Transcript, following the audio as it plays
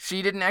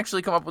She didn't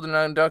actually come up with an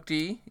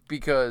unductee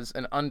because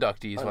an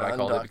unductee is what I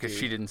called it because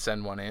she didn't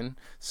send one in.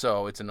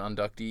 So it's an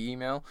unductee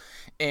email.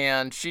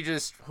 And she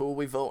just... Who are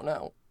we voting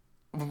out?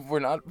 We're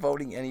not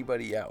voting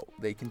anybody out.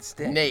 They can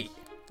stay. Nate.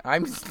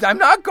 I'm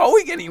not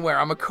going anywhere.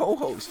 I'm a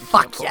co-host. You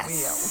Fuck can't vote yes.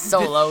 me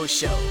out. Solo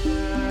show.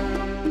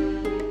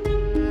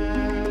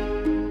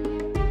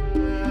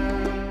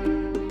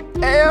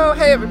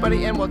 Hey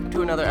everybody, and welcome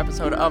to another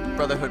episode of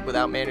Brotherhood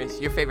Without Manners,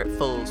 your favorite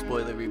full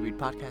spoiler reread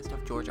podcast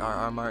of George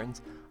R.R.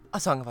 Martin's A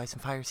Song of Ice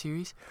and Fire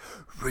series,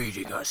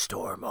 reading A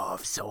Storm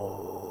of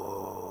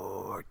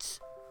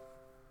Swords.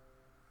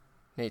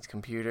 Nate's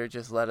computer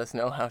just let us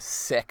know how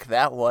sick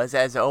that was.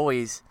 As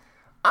always,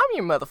 I'm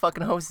your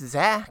motherfucking host,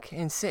 Zach,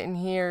 and sitting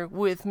here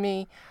with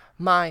me,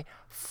 my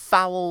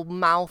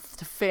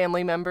foul-mouthed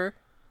family member,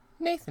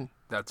 Nathan.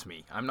 That's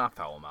me. I'm not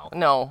foul-mouthed.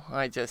 No,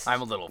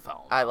 I'm a little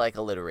foul. I like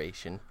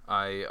alliteration.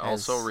 I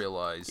also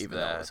realized even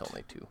that though it's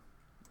only two.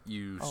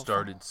 You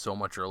started so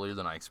much earlier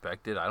than I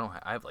expected. I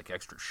have like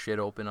extra shit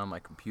open on my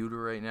computer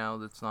right now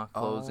that's not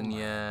closing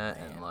yet,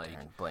 Man, and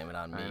like blame it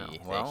on me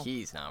Well, that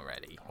he's not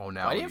ready. Oh,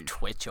 now why do you have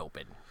Twitch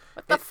open?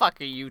 What the fuck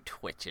are you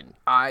twitching?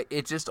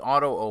 It just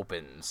auto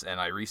opens,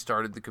 and I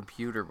restarted the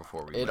computer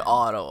before we. It went.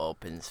 auto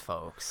opens,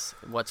 folks.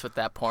 What's with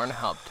that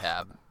Pornhub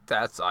tab?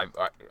 That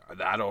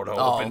auto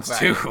opens right,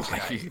 too.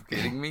 right. Are you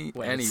kidding me?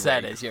 When Anyway. it's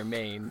set as your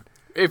main.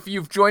 If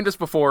you've joined us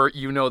before,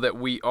 you know that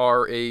we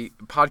are a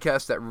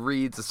podcast that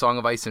reads A Song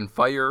of Ice and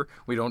Fire.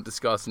 We don't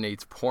discuss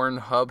Nate's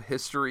Pornhub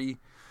history.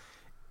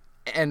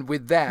 And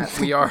with that,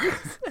 we are...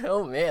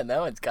 Oh, man, that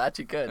one's got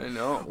you good. I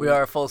know. We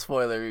are a full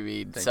spoiler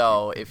reread.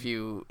 So if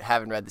you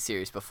haven't read the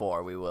series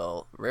before, we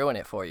will ruin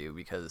it for you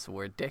because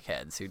we're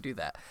dickheads who do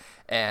that.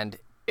 And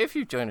if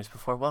you've joined us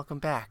before, welcome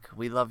back.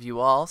 We love you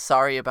all.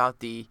 Sorry about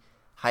the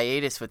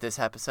hiatus with this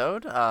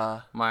episode.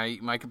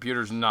 My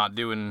computer's not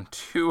doing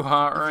too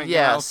hot right now.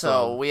 Yeah,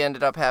 so we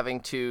ended up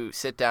having to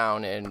sit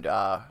down and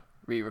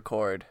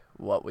re-record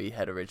what we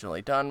had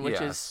originally done,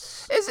 which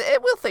is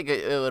we'll think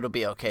it'll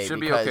be okay. Should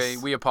be okay.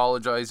 We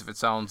apologize if it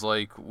sounds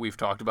like we've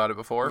talked about it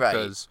before,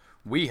 because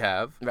we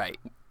have. Right.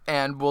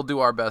 And we'll do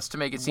our best to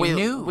make it seem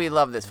new. We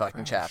love this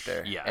fucking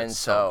chapter. Yeah, and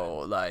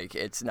so like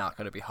it's not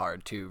going to be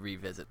hard to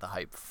revisit the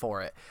hype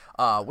for it.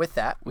 With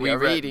that, we are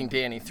reading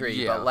Dany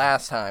 3, but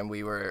last time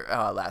we were,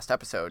 last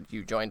episode,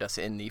 you joined us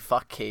in the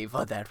fuck cave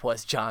that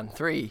was John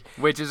 3.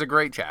 Which is a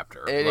great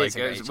chapter. It is a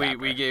great chapter.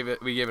 We gave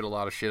it a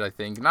lot of shit, I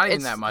think. Not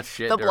even that much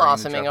shit. The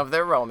blossoming of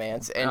their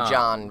romance, and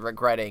John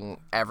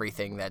regretting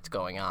everything that's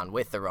going on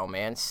with the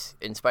romance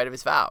in spite of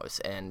his vows,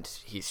 and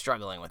he's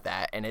struggling with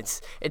that, and it's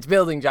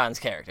building John's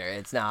character.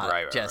 It's not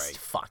just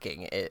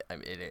fucking it. I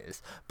mean, it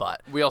is,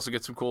 but we also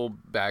get some cool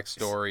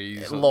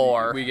backstories,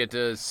 lore. We get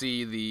to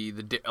see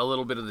a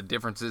little bit of the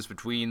differences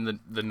between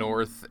the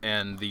North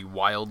and the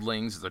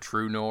wildlings, the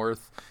true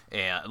North,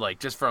 and like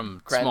just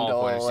from Grendel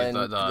small points, and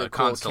the cool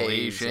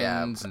constellations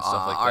caves, and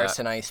stuff like that.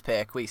 Arson Ice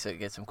Pick. We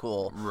get some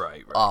cool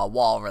right.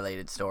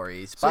 wall-related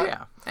stories. So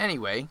but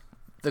anyway.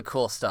 The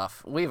cool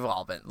stuff. We've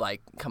all been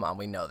like, come on,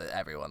 we know that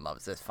everyone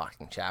loves this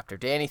fucking chapter.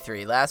 Dany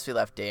 3. Last we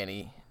left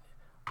Dany.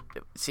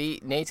 See,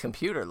 Nate's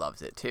computer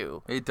loves it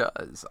too. It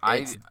does.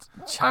 I'm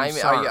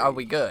sorry. Are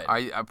we good?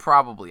 I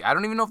probably. I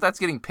don't even know if that's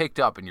getting picked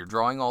up, and you're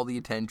drawing all the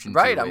attention.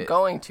 Right, to I'm it.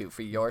 going to,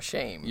 for your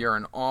shame. You're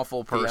an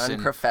awful person.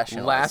 The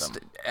unprofessionalism. Last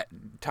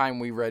time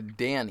we read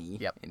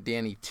Dany, in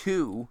Dany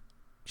 2,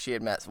 she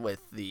had met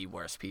with the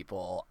worst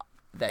people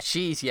that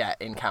she's yet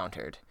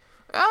encountered.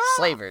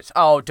 Slavers.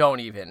 Oh,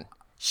 don't even.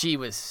 She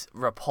was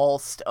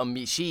repulsed.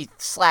 She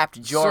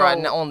slapped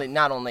Jorah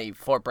not only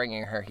for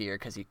bringing her here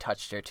because he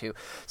touched her too.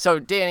 So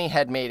Dany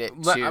had made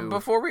it to.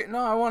 Before we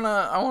I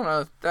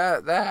wanna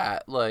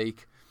that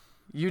like.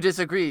 You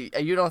disagree?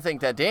 You don't think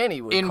that Dany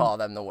would call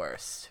them the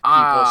worst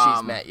people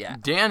she's met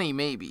yet? Dany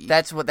maybe.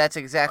 That's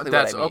exactly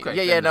what I mean.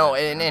 Okay. Yeah,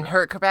 in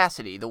her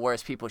capacity, the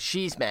worst people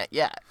she's met.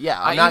 Yeah.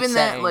 I'm not even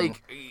saying that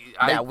like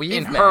that we've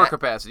in met. her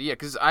capacity. Yeah,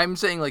 because I'm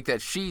saying like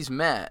that she's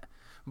met.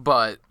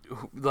 But,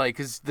 like,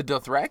 because the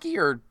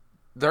Dothraki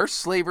they're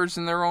slavers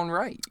in their own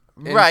right.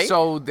 And right.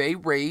 So they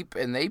rape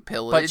and they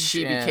pillage. But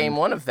she became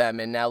one of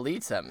them and now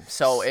leads them.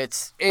 So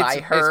it's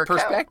by her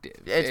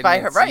perspective. It's by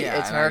her, right.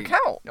 It's her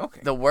account. Okay.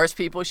 The worst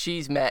people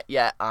she's met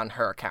yet on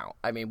her account.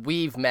 I mean,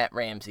 we've met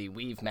Ramsay.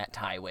 We've met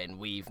Tywin.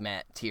 We've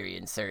met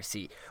Tyrion,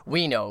 Cersei.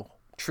 We know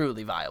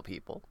truly vile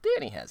people.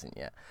 Dany hasn't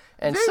yet.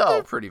 And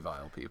they're pretty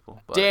vile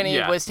people. But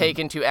Dany was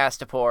taken to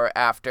Astapor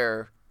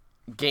after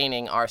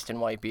gaining Arstan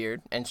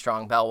Whitebeard and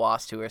Strong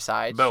Belwas to her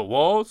side.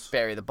 Belwas?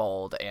 Barry the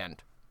Bold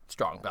and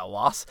Strong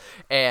Belwas.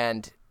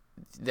 And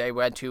they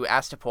went to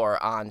Astapor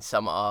on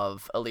some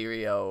of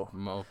Illyrio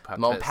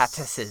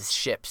Mopatis's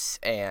ships.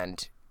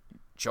 And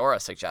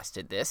Jorah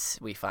suggested this,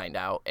 we find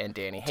out, and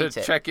Dany hates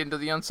it. To check into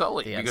the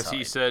Unsullied, because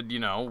he said,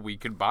 we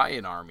could buy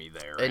an army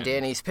there. And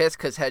Dany's pissed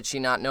because had she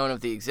not known of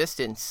the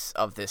existence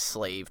of this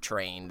slave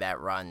train that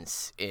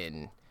runs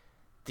in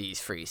these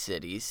free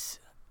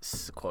cities,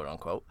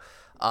 quote-unquote,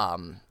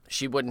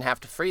 she wouldn't have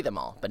to free them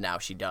all, but now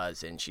she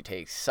does, and she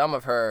takes some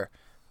of her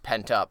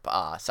pent-up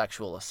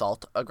sexual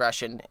assault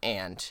aggression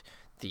and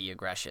the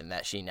aggression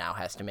that she now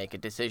has to make a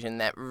decision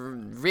that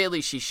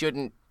really she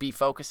shouldn't be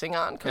focusing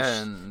on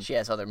because she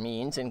has other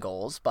means and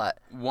goals. But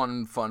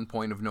one fun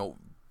point of note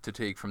to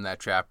take from that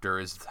chapter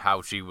is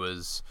how she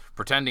was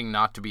pretending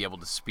not to be able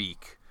to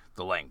speak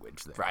the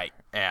language there. Right.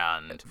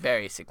 And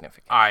very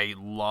significant. I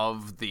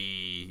love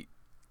the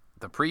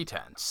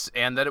pretense,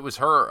 and that it was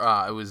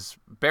her. It was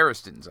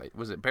Barristan's.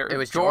 Was it It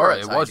was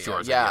Jorah's. It was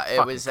Jorah's. Yeah,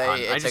 it was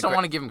I just don't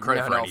want to give him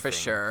credit for anything. No, for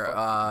sure.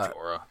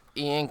 Jorah.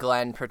 Ian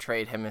Glenn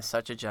portrayed him as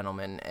such a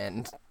gentleman,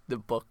 and the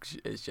book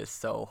is just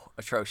so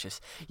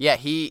atrocious. Yeah,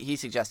 he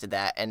suggested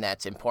that, and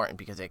that's important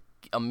because it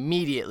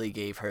immediately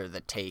gave her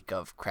the take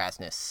of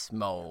crassness,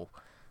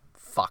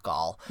 fuck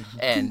all,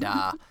 and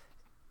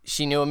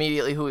she knew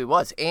immediately who he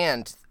was,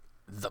 and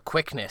the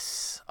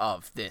quickness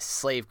of this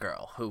slave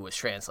girl who was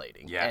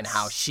translating, and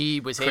how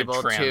she was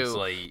able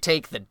to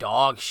take the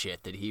dog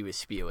shit that he was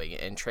spewing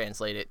and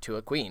translate it to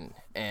a queen,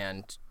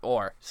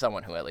 or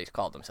someone who at least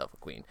called himself a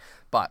queen.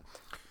 But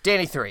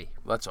Dany 3.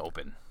 Let's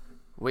open.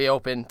 We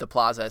open. The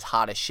plaza is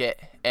hot as shit,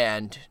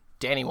 and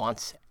Dany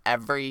wants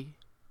every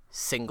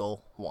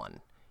single one,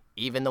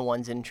 even the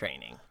ones in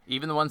training.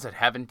 Even the ones that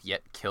haven't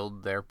yet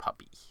killed their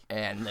puppy.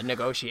 And the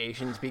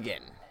negotiations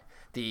begin.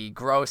 The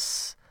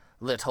gross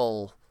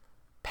little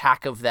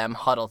pack of them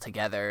huddle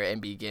together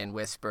and begin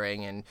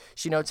whispering, and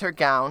she notes her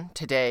gown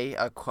today,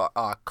 a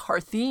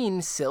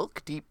Carthene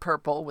silk, deep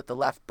purple with the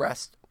left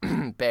breast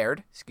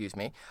bared,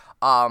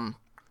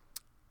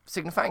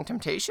 signifying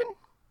temptation,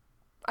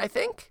 I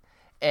think.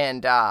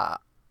 And I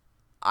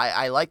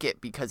like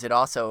it because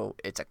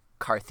it's a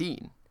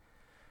Carthene.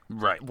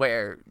 Right.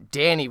 Where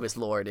Dany was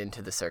lured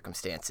into the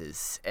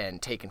circumstances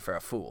and taken for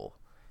a fool.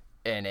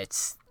 And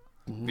it's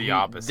the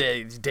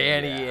opposite.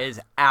 Dany is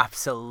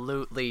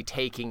absolutely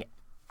taking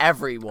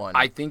everyone.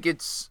 I think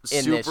it's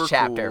in super this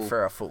chapter cool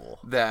for a fool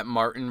that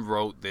Martin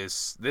wrote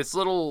this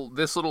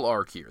little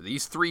arc here.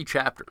 These 3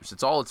 chapters.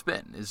 It's all it's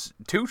been is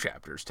 2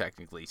 chapters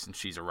technically since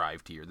she's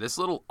arrived here. This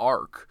little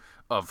arc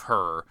of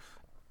her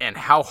and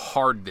how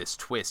hard this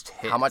twist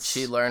hits. How much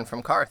she learned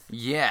from Karth.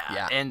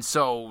 Yeah. And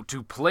so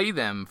to play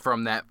them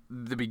from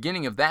the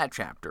beginning of that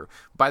chapter,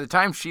 by the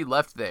time she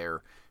left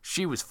there,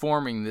 she was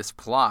forming this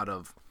plot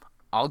of,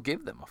 I'll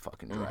give them a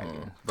fucking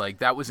dragon. Like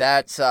that was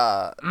that's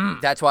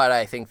what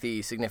I think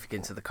the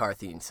significance of the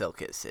Carthene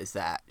silk is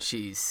that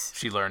she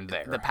learned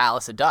there. The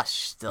Palace of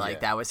Dust,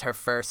 that was her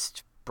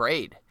first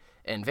braid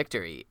in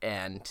Victory,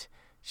 and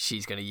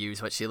she's going to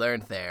use what she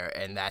learned there,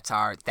 and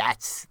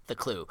that's the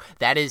clue.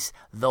 That is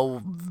the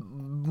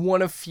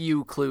one of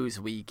few clues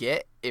we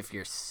get if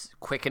you're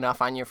quick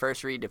enough on your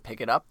first read to pick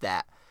it up,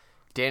 that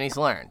Dany's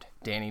learned.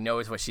 Dany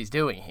knows what she's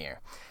doing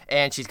here.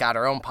 And she's got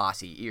her own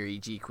posse, Eerie,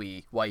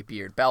 Jeekwe,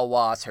 Whitebeard,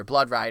 Belwas, her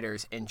Blood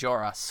Riders, and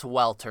Jorah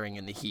sweltering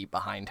in the heat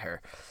behind her.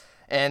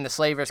 And the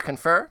slavers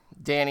confer.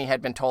 Dany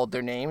had been told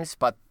their names,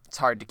 but it's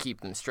hard to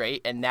keep them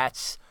straight, and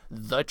that's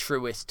the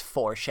truest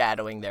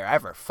foreshadowing there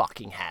ever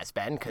fucking has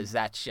been, because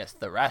that's just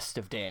the rest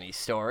of Dany's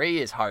story,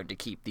 is hard to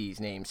keep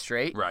these names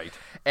straight. Right.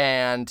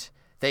 And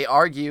they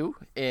argue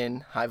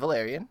in High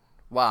Valyrian,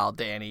 while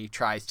Dany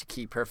tries to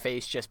keep her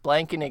face just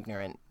blank and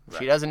ignorant. Right.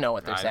 She doesn't know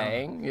what they're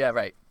saying. Yeah,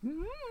 right.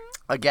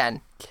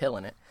 Again,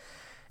 killing it.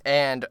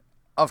 And,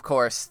 of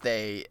course,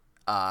 they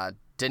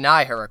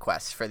deny her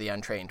request for the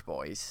untrained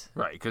boys.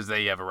 Right, because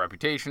they have a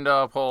reputation to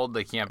uphold.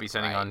 They can't be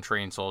sending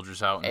untrained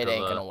soldiers out. It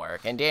ain't going to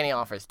work. And Dany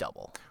offers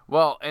double.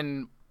 Well,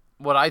 and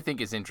what I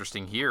think is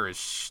interesting here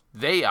is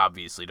they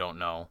obviously don't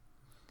know.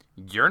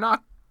 You're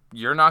not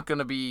going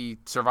to be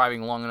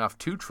surviving long enough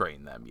to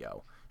train them,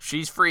 yo.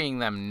 She's freeing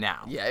them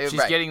now. Yeah,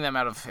 she's getting them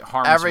out of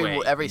harm's way.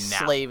 Every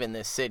now. Slave in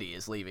this city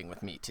is leaving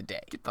with me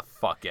today. Get the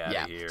fuck out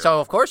of here. So,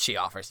 of course, she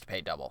offers to pay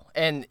double.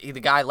 And the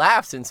guy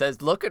laughs and says,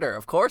 look at her.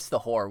 Of course the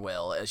whore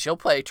will. She'll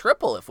play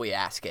triple if we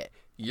ask it.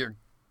 You're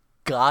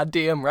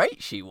goddamn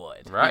right she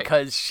would. Right.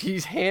 Because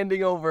she's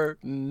handing over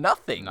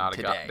nothing Not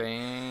today. Not a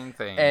goddamn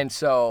thing. And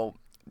so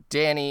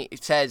Dany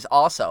says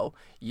also,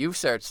 you've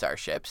searched our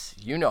ships.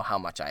 You know how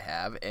much I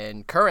have.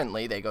 And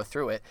currently, they go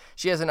through it,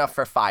 she has enough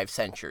for 5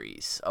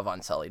 centuries of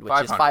Unsullied,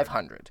 which is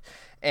 500.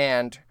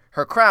 And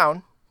her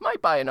crown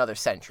might buy another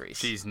century.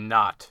 She's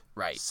not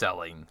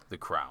selling the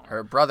crown.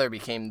 Her brother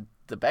became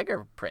the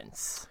beggar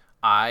prince.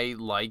 I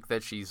like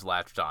that she's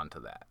latched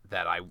onto that.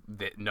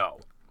 No.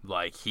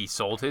 Like, he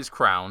sold his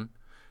crown.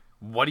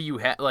 What do you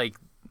have? Like,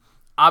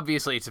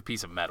 obviously, it's a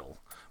piece of metal.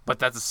 But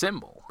that's a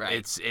symbol. Right.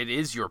 It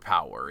is your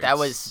power.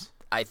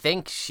 I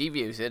think she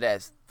views it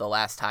as the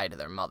last tie to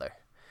their mother.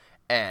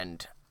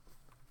 And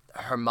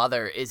her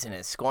mother isn't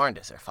as scorned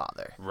as her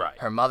father. Right.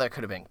 Her mother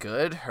could have been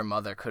good. Her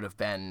mother could have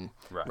been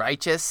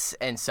righteous.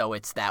 And so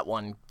it's that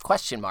one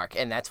question mark.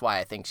 And that's why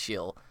I think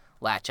she'll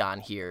latch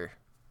on here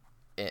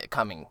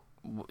coming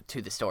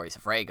to the stories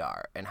of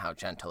Rhaegar and how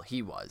gentle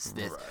he was.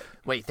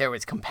 Wait, there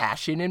was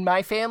compassion in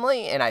my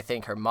family? And I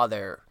think her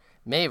mother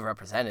may have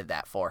represented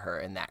that for her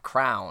in that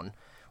crown.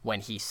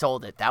 When he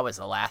sold it, that was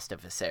the last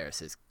of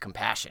Viserys'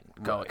 compassion.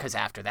 Because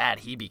after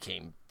that, he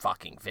became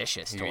fucking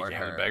vicious toward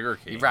her. The beggar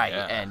king. Right,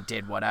 and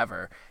did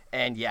whatever.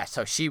 And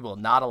so she will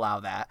not allow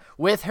that.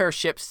 With her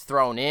ships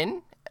thrown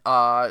in,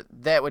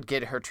 that would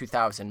get her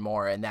 2,000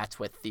 more, and that's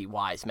with the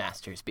wise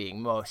masters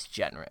being most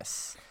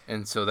generous.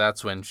 And so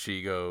that's when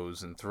she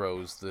goes and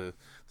throws the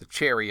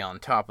cherry on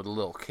top of the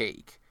little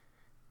cake.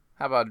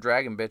 How about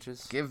dragon,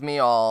 bitches? Give me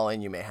all,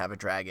 and you may have a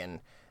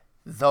dragon,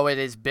 though it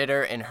is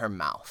bitter in her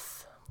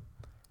mouth.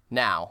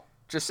 Now,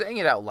 just saying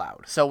it out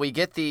loud. So we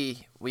get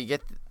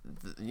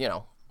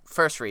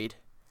first read.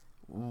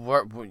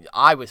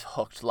 I was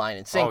hooked, line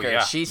and sinker. Oh,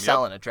 yeah. She's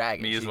selling a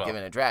dragon. Me as well. She's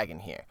giving a dragon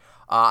here.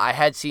 I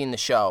had seen the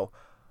show,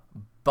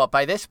 but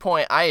by this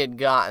point, I had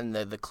gotten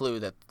the clue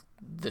that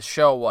the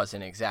show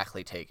wasn't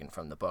exactly taken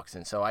from the books,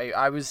 and so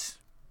I was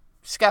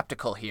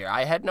skeptical here.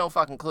 I had no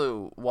fucking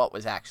clue what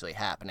was actually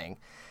happening,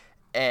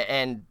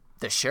 and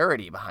the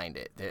surety behind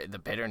it, the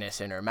bitterness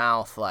in her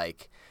mouth.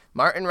 Like,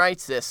 Martin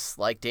writes this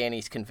like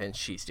Dany's convinced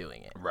she's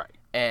doing it. Right.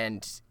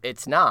 And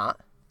it's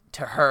not.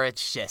 To her,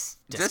 it's just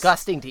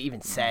disgusting to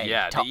even say,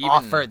 to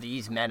offer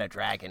these men a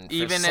dragon for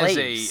even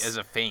slaves. as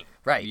a feint.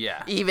 Right.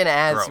 Yeah. Even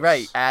as, gross.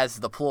 right, as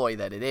the ploy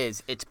that it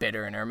is, it's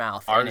bitter in her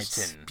mouth, and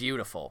it's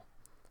beautiful.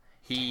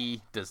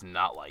 He does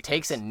not like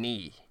Takes a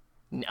knee.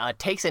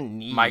 Takes a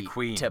knee My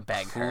queen, to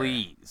beg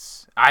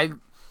please.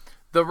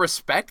 The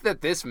respect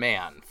that this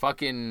man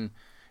fucking,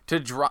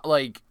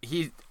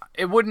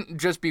 it wouldn't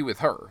just be with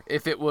her.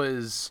 If it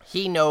was...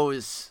 He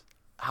knows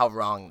how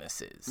wrong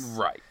this is.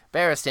 Right.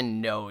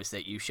 Barristan knows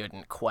that you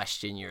shouldn't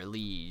question your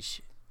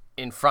liege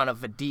in front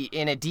of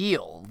in a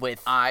deal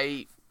with...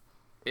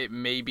 It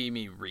may be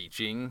me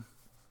reaching.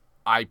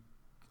 I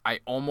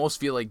almost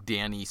feel like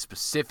Dany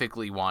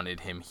specifically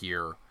wanted him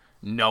here,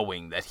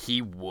 knowing that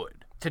he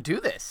would. To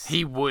do this.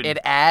 He would. It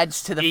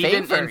adds to the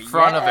even favor. In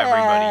front of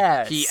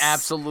everybody. He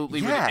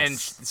absolutely would. And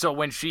so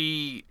when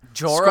she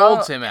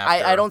scolds him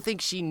after... I don't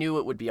think she knew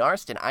it would be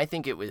Arstan. I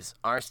think it was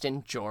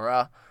Arstan,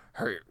 Jorah,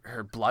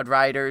 her blood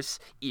riders,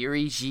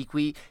 Eerie,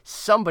 Jiqui.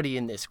 Somebody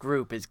in this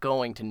group is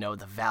going to know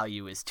the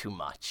value is too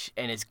much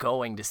and is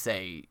going to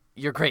say,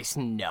 Your Grace,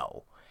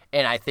 no.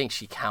 And I think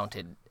she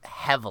counted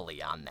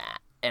heavily on that.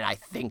 And I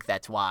think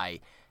that's why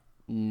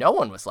no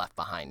one was left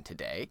behind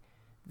today.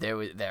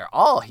 They're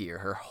all here.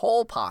 Her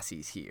whole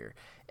posse's here.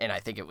 And I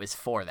think it was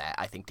for that.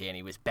 I think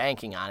Dany was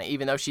banking on it,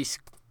 even though she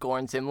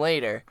scorns him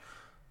later.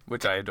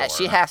 Which I adore.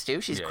 She has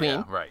to. She's queen.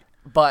 Yeah, right.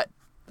 But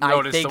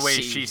notice the way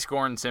she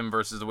scorns him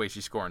versus the way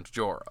she scorns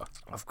Jorah.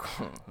 Of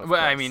course.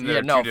 Well, I mean,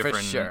 they're two different.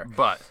 For sure.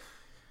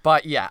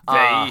 But yeah,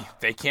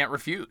 they can't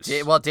refuse.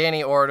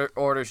 Dany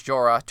orders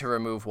Jorah to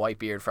remove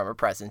Whitebeard from her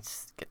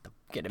presence.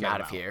 Get him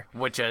out of here.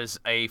 Which is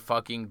a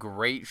fucking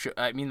great show.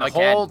 I mean,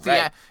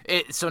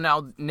 so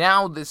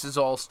now this is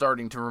all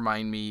starting to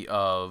remind me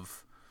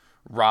of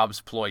Rob's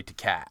ploy to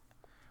Kat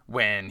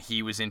when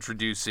he was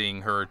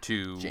introducing her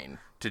to Jane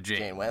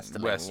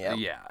Westerling.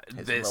 Yeah.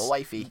 His little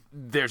wifey.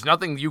 There's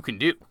nothing you can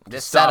do.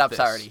 This setup's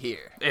already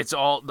here. It's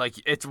all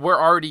we're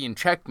already in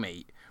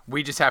checkmate.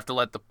 We just have to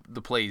let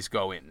the plays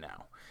go in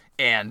now.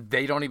 And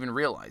they don't even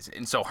realize it.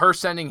 And so her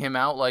sending him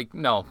out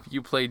no,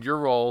 you played your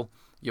role.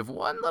 You have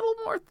one little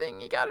more thing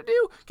you got to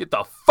do. Get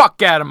the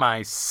fuck out of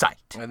my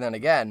sight. And then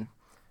again,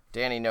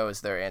 Dany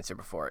knows their answer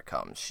before it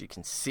comes. She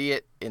can see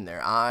it in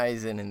their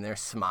eyes and in their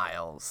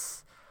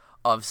smiles.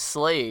 Of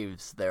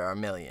slaves, there are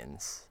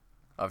millions.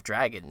 Of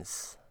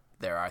dragons,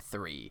 there are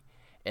 3.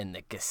 And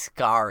the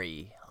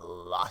Giscari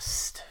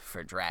lust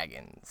for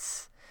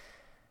dragons.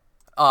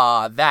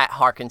 That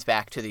harkens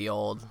back to the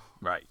old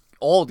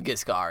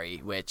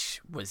Giscari, which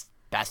was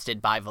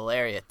bested by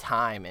Valyria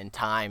time and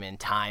time and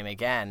time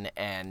again,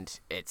 and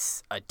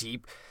it's a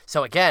deep...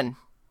 So again,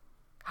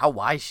 how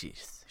wise she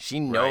is.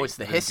 She knows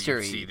the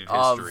history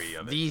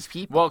of these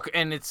people. Well,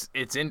 and it's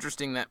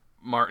interesting that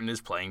Martin is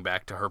playing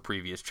back to her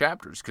previous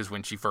chapters, because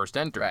when she first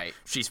entered,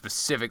 she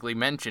specifically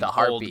mentioned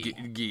old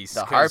geese.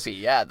 The harpy,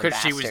 yeah, because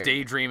she was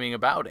daydreaming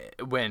about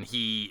it when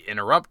he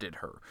interrupted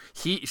her.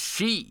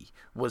 She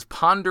was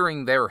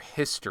pondering their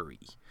history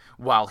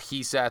while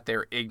he sat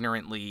there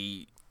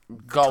ignorantly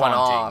going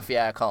taunting.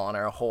 Off, calling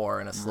her a whore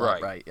and a slut,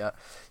 right? Yeah.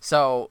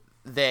 So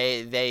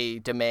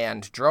they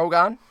demand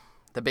Drogon,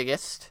 the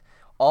biggest,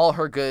 all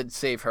her goods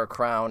save her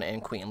crown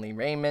and queenly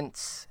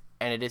raiments,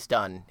 and it is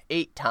done.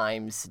 8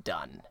 times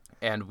done.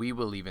 And we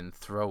will even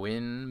throw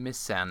in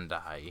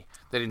Missandei.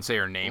 They didn't say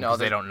her name because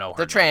they don't know her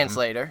The name,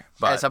 translator,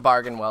 as a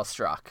bargain well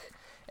struck.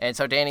 And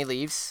so Dany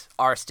leaves,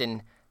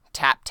 Arstan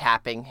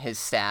tapping his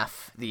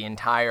staff the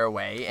entire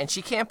way, and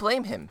she can't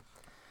blame him.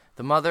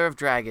 The mother of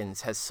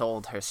dragons has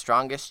sold her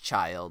strongest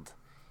child.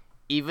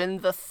 Even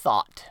the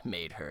thought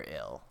made her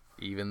ill.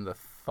 Even the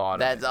thought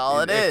That's of it. all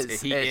it is.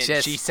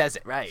 She says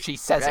it. Right. She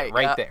says it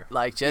right there.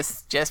 Like,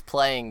 just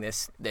playing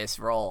this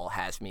role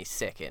has me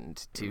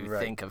sickened to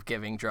think of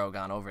giving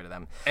Drogon over to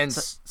them. And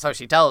so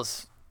she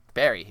tells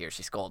Barry here,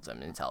 she scolds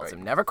him and tells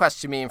him, never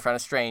question me in front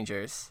of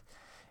strangers.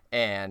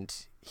 And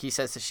he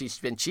says that she's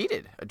been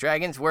cheated. A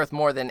dragon's worth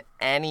more than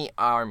any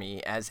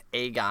army, as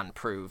Aegon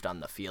proved on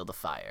the field of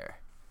fire.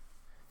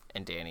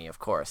 And Dany, of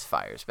course,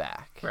 fires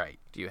back. Right.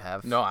 Do you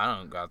have... No, I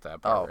don't got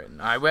that part written.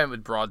 I went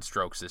with broad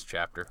strokes this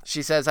chapter.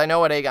 She says, I know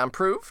what Aegon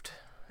proved,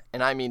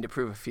 and I mean to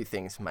prove a few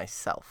things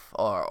myself,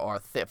 or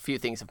a few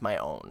things of my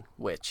own,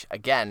 which,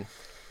 again,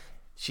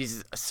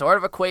 she's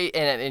sort of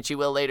and she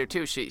will later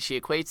too, she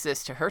equates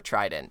this to her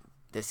trident.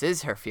 This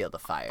is her field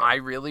of fire. I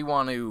really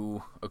want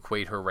to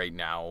equate her right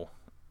now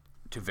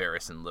to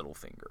Varys and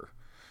Littlefinger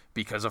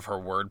because of her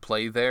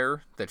wordplay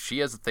there, that she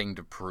has a thing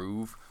to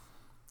prove.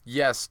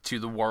 Yes, to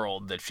the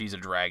world that she's a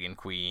dragon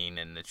queen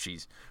and that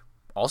she's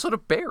also to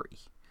Barry.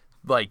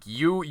 Like,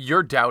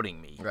 you're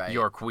doubting me. Right.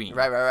 You're queen.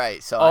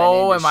 Right.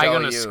 So am I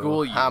going to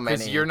school you?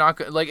 Because you're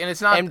not like, and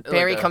it's not. And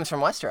Barry comes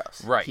from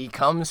Westeros. Right. He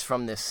comes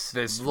from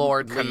this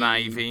lordly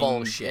conniving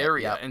bullshit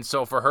area, Yep. And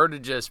so for her to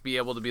just be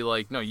able to be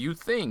like, no, you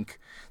think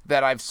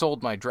that I've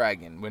sold my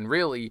dragon, when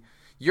really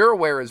you're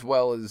aware as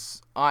well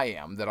as I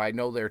am that I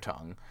know their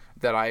tongue,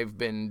 that I've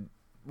been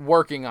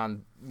working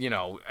on.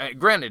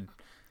 Granted.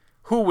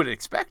 Who would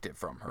expect it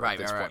from her at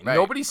this point? Right.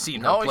 Nobody's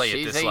seen her play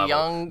at this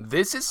level.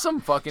 This is some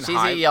fucking She's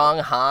a young,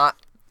 hot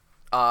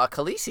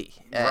Khaleesi.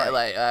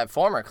 Right.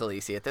 Former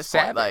Khaleesi at this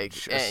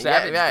savage, point.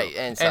 Savage. Right.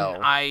 And so...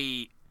 And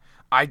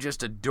I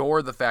just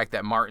adore the fact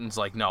that Martin's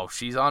like, no,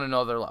 she's on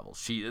another level.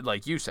 She,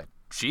 like you said,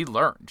 she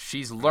learned.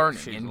 She's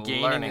learning and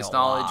gaining this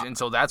knowledge. And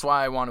so that's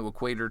why I want to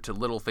equate her to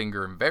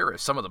Littlefinger and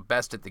Varys, some of the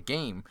best at the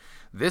game.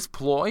 This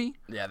ploy,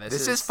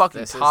 this is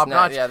fucking top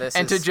notch. This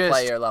and is to just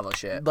player level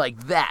shit.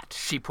 Like that,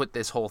 she put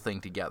this whole thing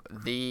together.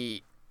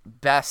 The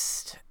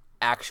best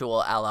actual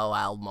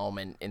LOL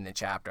moment in the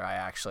chapter, I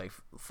actually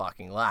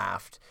fucking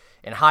laughed.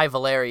 In High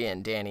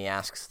Valyrian, Dany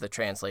asks the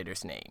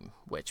translator's name,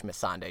 which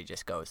Missandei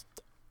just goes,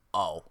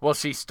 oh. Well,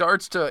 she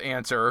starts to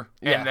answer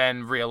and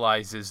then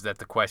realizes that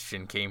the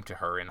question came to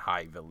her in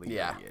High Valyrian.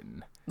 Yeah.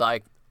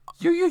 Like,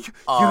 you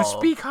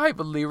speak High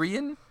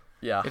Valyrian?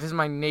 Yeah. It is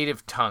my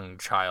native tongue,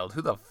 child.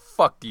 Who the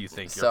fuck do you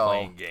think you're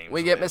playing games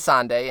we get with?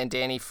 Missandei, and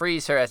Dany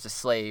frees her as a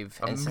slave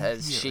and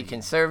says she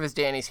can serve as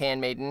Dany's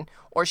handmaiden,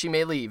 or she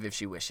may leave if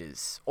she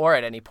wishes, or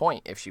at any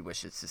point if she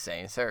wishes to stay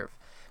and serve.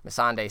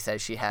 Missandei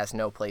says she has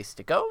no place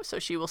to go, so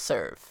she will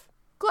serve.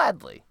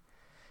 Gladly.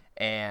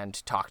 And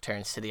talk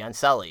turns to the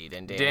Unsullied,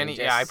 and Dany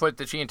I put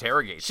that she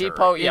interrogates her.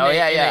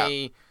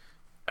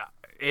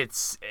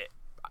 It's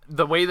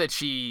the way that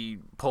she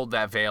pulled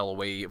that veil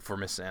away for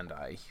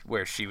Missandei,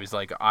 where she was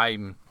like,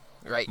 I'm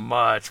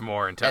much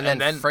more intelligent.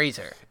 And then frees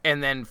her.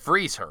 And then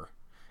frees her.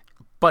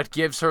 But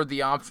gives her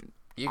the option.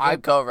 You can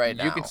go right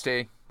now. You can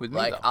stay with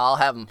me, though. I'll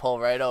have him pull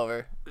right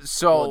over.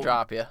 So we'll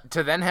drop you.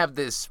 To then have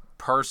this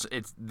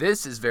person,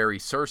 this is very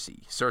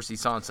Cersei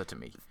Sansa to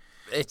me.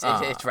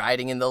 It's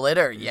riding in the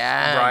litter.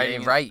 Yeah,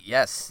 right.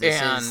 Yes,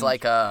 this is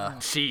like a.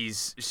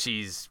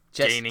 She's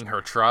gaining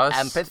her trust,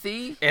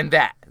 empathy, and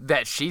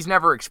that she's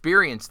never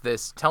experienced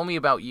this. Tell me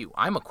about you.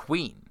 I'm a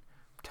queen.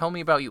 Tell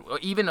me about you.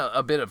 Even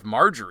a bit of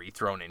Marjorie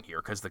thrown in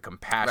here because the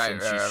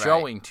compassion she's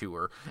showing to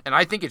her, and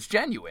I think it's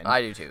genuine.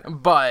 I do too.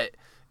 But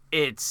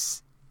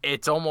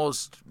it's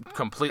almost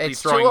completely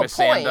throwing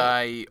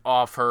Missandei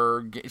off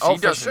her.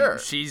 For sure.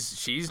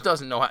 She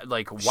doesn't know how,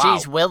 like, wow.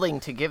 She's willing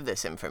to give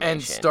this information.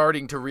 And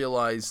starting to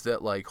realize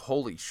that, like,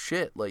 holy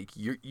shit, like,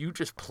 you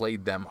just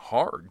played them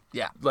hard.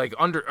 Yeah. Like,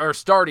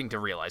 starting to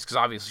realize, because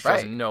obviously she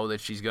doesn't know that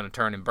she's going to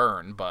turn and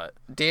burn, but.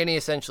 Dany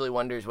essentially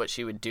wonders what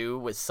she would do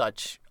with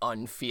such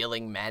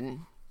unfeeling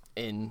men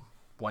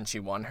once she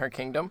won her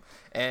kingdom.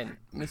 And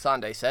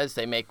Missandei says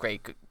they make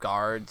great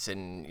guards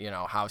and,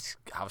 house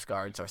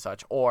guards or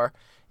such. Or,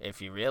 if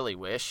you really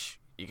wish,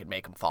 you could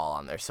make them fall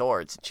on their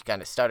swords. And she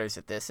kind of stutters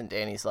at this, and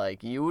Dany's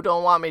like, you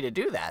don't want me to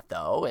do that,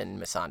 though.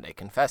 And Missandei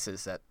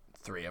confesses that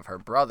 3 of her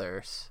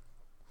brothers,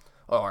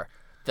 or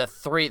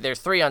there's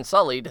 3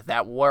 Unsullied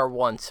that were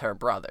once her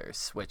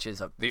brothers, which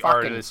is the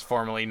artist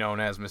formerly known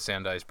as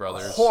Missandei's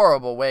brothers.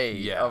 Horrible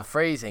way of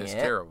phrasing it. It's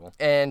terrible.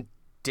 And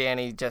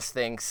Dany just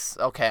thinks,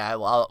 okay,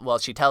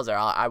 she tells her,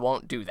 I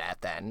won't do that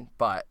then.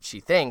 But she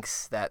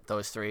thinks that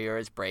those 3 are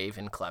as brave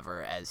and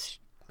clever as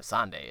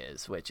Missandei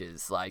is, which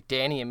is like,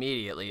 Dany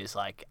immediately is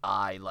like,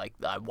 I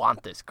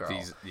want this girl.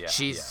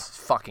 She's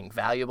fucking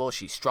valuable.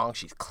 She's strong.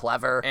 She's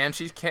clever. And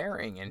she's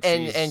caring.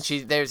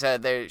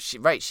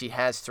 She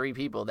has 3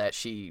 people that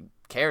she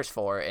cares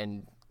for,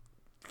 and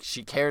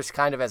she cares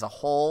kind of as a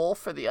whole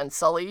for the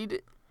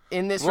Unsullied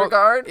in this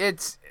regard.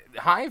 It's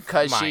hive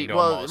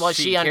mind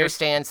she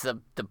understands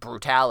the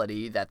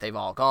brutality that they've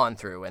all gone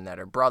through, and that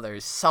her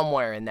brothers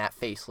somewhere in that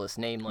faceless,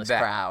 nameless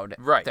crowd,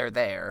 they're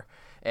there.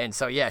 And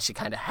so, she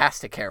kind of has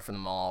to care for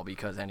them all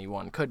because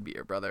anyone could be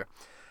her brother.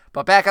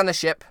 But back on the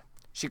ship,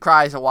 she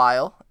cries a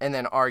while and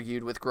then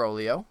argued with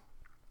Grolio,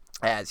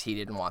 as he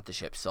didn't want the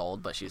ship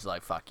sold. But she's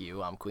like, fuck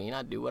you, I'm queen,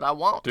 I do what I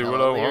want. Do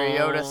what I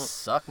want. To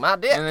suck my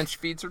dick. And then she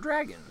feeds her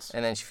dragons.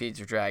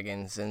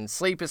 And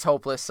sleep is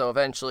hopeless, so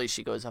eventually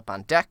she goes up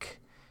on deck,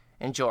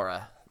 and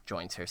Jorah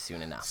joins her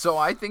soon enough. So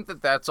I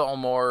think that's all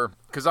more,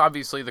 because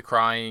obviously the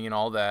crying and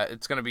all that,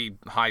 it's going to be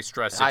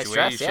high-stress situation.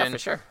 High stress, yeah, for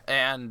sure.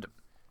 And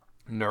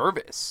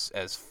nervous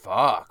as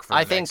fuck for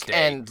the next day.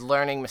 And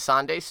learning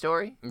Missandei's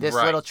story, this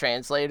little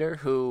translator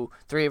who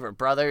 3 of her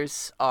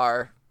brothers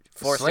are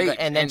forced to go,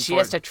 and then she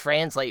has to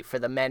translate for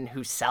the men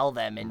who sell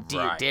them and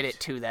did it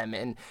to them,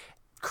 and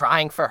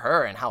crying for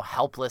her and how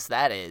helpless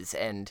that is.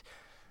 And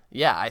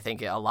Yeah, I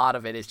think a lot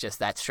of it is just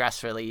that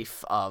stress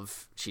relief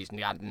of she's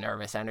got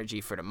nervous energy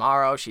for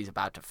tomorrow. She's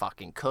about to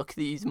fucking cook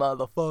these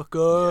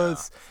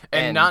motherfuckers. Yeah.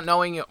 And not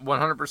knowing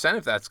 100%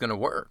 if that's going to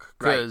work.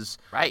 Because,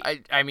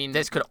 right. I mean...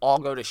 This could all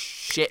go to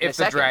shit in a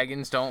second. If the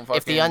dragons don't fucking...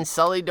 If the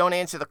Unsullied don't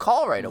answer the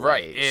call right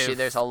away. Right.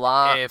 There's a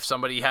lot... If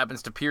somebody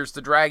happens to pierce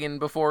the dragon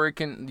before it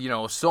can...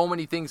 so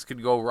many things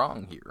could go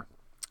wrong here.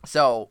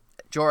 So,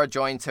 Jorah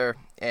joins her,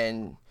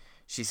 and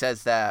she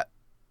says that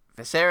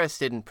Viserys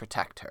didn't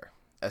protect her.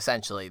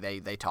 Essentially,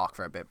 they talk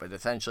for a bit, but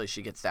essentially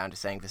she gets down to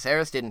saying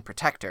Viserys didn't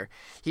protect her.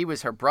 He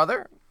was her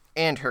brother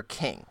and her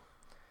king.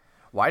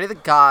 Why do the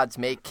gods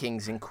make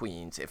kings and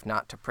queens if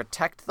not to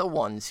protect the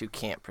ones who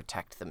can't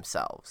protect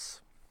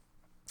themselves?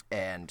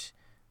 And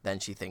then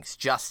she thinks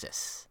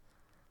justice.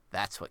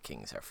 That's what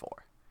kings are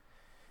for.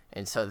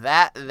 And so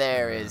that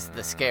there is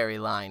the scary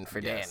line for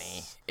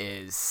Dany,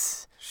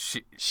 is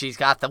she's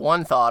got the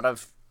one thought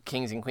of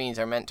kings and queens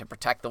are meant to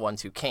protect the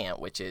ones who can't,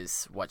 which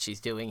is what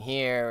she's doing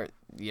here.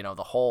 The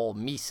whole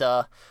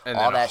Misa, and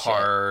all that shit.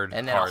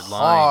 And then hard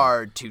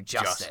hard to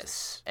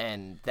justice.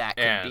 And that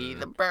could be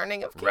the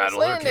burning of King's Rattle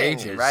Landing. her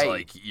cages. Right?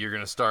 Like, you're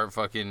going to start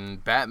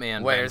fucking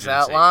Batman. Where's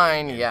that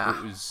line?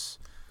 Yeah.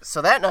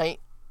 So that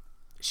night,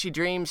 she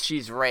dreams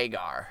she's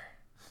Rhaegar.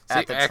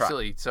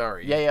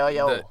 Sorry.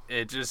 Yeah.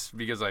 It just,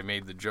 because I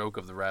made the joke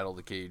of the rattle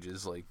the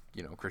cages, like,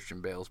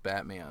 Christian Bale's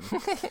Batman.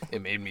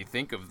 It made me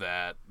think of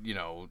that,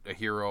 a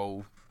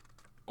hero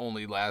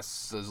only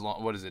lasts as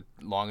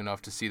long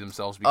enough to see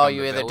themselves become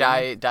you the either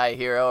villain. die a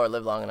hero or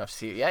live long enough to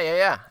see...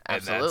 Yeah.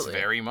 Absolutely. And that's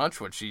very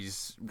much what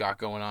she's got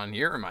going on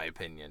here, in my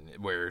opinion,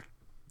 where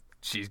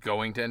she's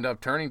going to end up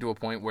turning to a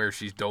point where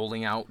she's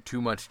doling out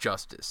too much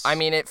justice. I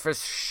mean, it for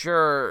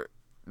sure,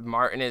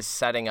 Martin is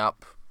setting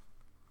up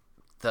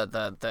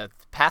the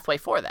pathway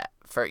for that.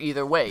 For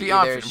either way,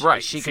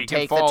 she could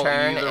take the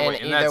turn,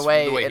 and either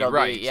way it'll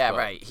be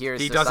right. Here's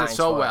he the does it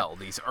so for well.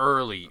 These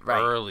early.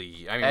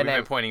 I mean, we've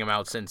been pointing him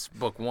out since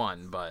book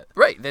 1, but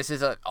this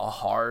is a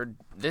hard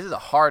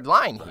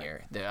line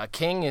here. A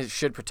king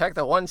should protect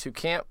the ones who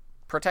can't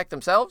protect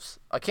themselves.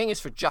 A king is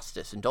for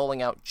justice and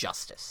doling out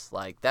justice.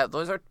 Like that.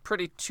 Those are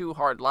pretty two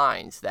hard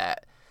lines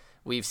that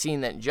we've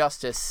seen that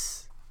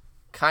justice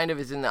kind of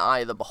is in the eye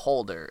of the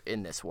beholder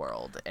in this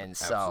world, and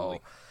so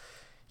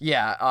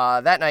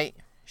Absolutely. that night.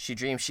 She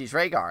dreams she's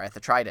Rhaegar at the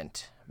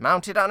Trident,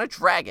 mounted on a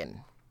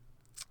dragon.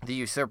 The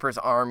usurper's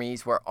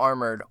armies were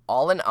armored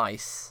all in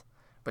ice,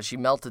 but she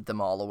melted them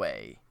all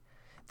away.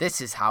 This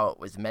is how it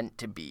was meant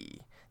to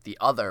be. The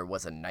other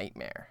was a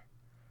nightmare.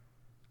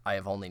 I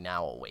have only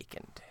now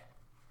awakened.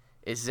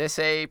 Is this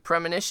a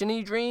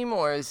premonition-y dream,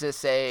 or is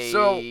this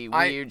a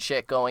weird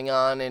shit going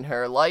on in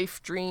her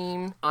life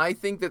dream? I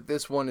think that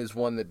this one is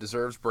one that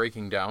deserves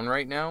breaking down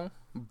right now.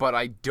 But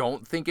I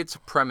don't think it's a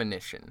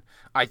premonition.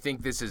 I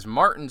think this is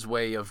Martin's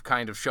way of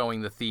kind of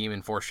showing the theme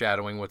and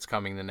foreshadowing what's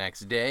coming the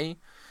next day.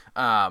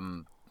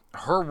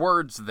 Her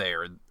words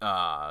there,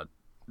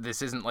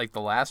 this isn't like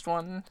the last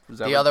one?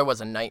 The other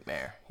was a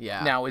nightmare,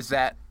 yeah. Now, is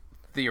that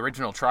the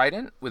original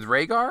Trident with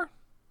Rhaegar?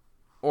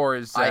 Or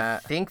is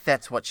that... I think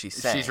that's what she's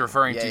saying. She's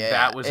referring to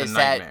that was a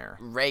nightmare.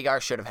 That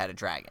Rhaegar should have had a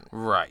dragon.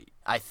 Right.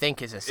 I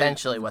think is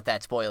essentially what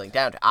that's boiling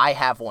down to. I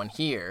have one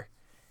here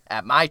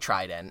at my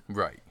Trident.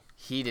 Right.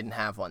 He didn't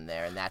have one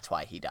there, and that's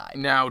why he died.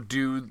 Now,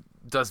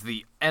 does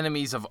the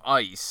enemies of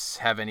ice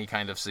have any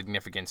kind of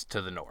significance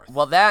to the north?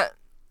 Well, that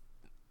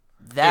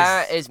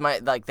is my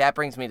that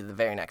brings me to the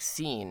very next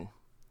scene.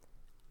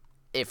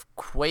 If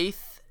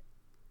Quaithe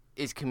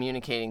is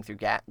communicating through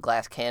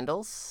glass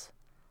candles,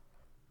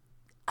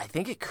 I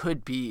think it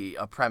could be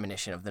a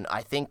premonition of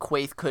I think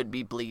Quaithe could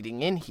be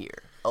bleeding in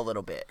here a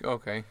little bit.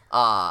 Okay.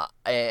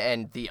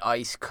 And the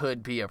ice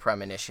could be a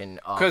premonition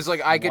of because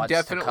I could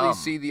definitely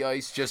see the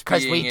ice just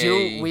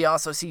being we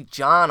also see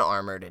Jon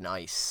armored in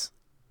ice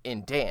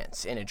in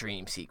Dance in a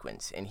dream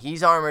sequence, and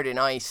he's armored in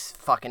ice,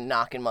 fucking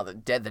knocking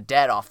the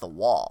dead off the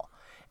wall,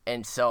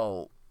 and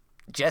so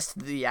just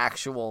the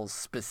actual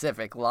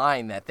specific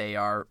line that they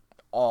are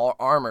all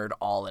armored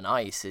all in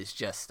ice is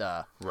just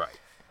right.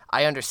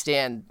 I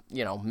understand,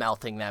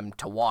 melting them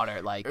to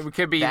water, like it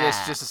could be that.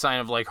 This just a sign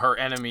of like her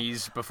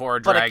enemies before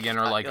a dragon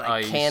or like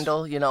ice.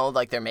 Candle,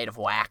 like they're made of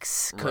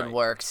wax could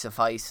work,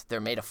 suffice. They're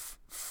made of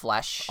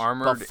flesh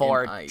armored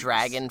before in ice.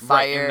 Dragon fire.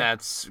 Right, and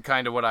that's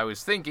kind of what I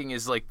was thinking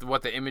is like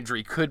what the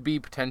imagery could be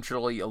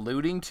potentially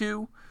alluding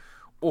to.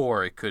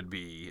 Or it could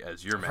be,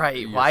 as you're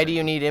mentioning. Right. Why do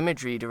you need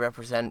imagery to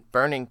represent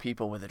burning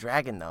people with a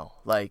dragon, though?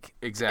 Like,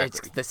 exactly.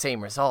 It's the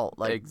same result.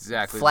 Like,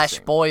 exactly. Flesh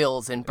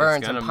boils and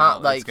burns and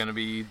pops. Like, it's gonna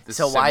be the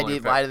so why do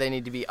effect. they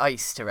need to be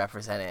ice to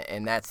represent it?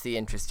 And that's the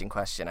interesting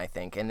question, I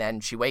think. And then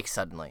she wakes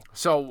suddenly.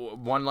 So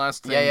one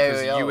last thing,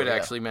 because you had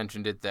actually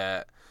mentioned it,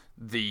 that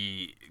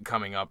the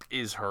coming up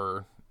is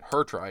her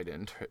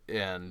trident,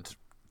 and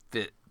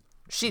that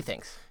she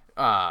thinks.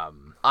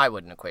 I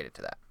wouldn't equate it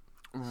to that.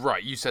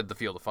 Right. You said the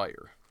field of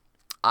fire.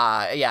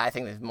 Yeah, I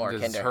think there's more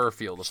This akin is to her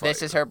field of fight.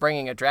 This is her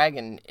bringing a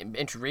dragon,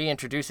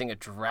 reintroducing a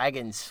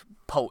dragon's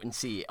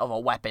potency of a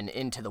weapon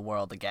into the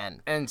world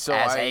again. And so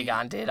as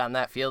Aegon did on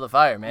that field of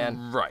fire,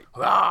 man. Right.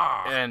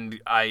 Ah!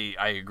 And I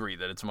agree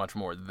that it's much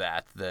more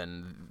that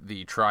than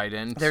the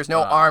trident. There's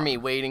no army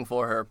waiting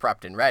for her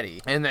prepped and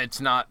ready. And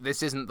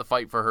this isn't the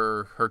fight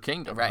for her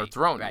kingdom, her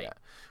throne yet.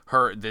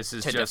 This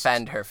is to just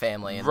defend her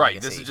family and right.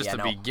 legacy. This is just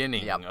the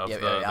beginning of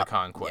the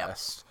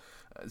conquest.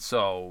 Yep.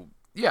 So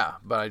yeah,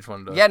 but I just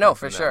wanted to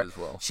for sure. As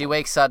well. She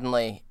wakes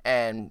suddenly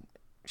and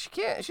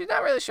she's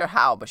not really sure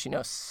how, but she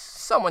knows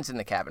someone's in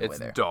the cabin with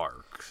her. It's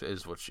dark,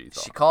 is what she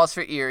thought. She calls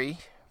for Eerie,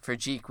 for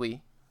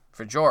Jeekwe,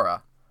 for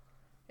Jorah,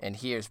 and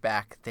hears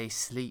back, "They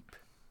sleep.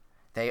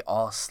 They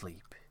all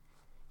sleep.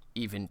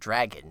 Even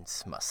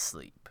dragons must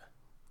sleep."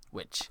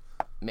 Which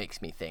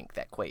makes me think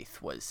that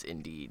Quaithe was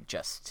indeed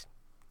just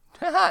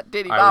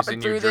diddy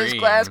bopping through this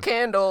glass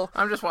candle.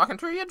 I'm just walking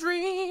through your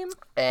dream.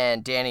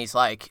 And Dany's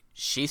like,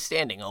 she's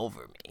standing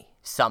over me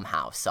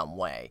somehow, some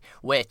way,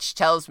 which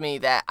tells me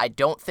that I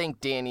don't think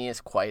Dany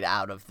is quite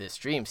out of this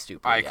dream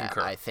stupor yet.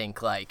 Concur. I think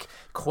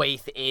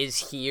Quaithe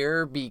is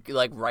here,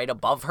 right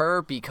above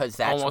her, because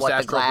that's almost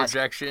what the glass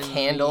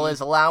candle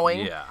is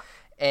allowing. Yeah,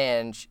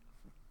 and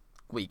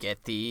we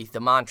get the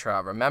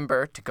mantra.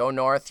 Remember, to go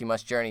north, you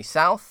must journey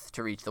south.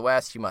 To reach the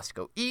west, you must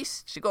go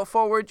east. To go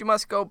forward, you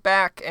must go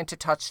back. And to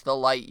touch the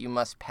light, you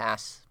must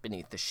pass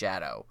beneath the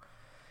shadow.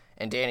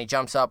 And Dany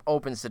jumps up,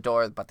 opens the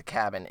door, but the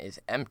cabin is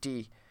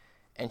empty.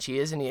 And she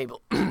isn't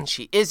able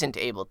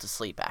to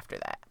sleep after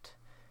that.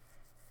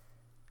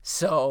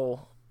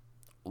 So,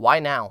 why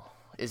now?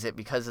 Is it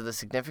because of the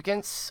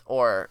significance?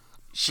 Or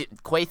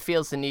Quaithe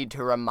feels the need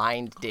to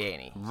remind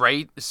Dany.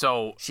 Right,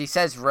 so she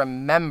says,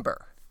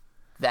 remember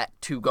that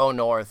to go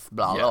north,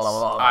 blah, yes, blah,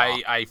 blah,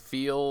 blah. I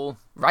feel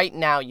right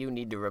now you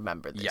need to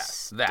remember this.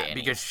 Yes, that, Dany.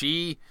 because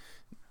she's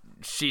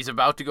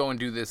about to go and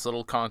do this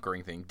little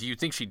conquering thing. Do you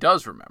think she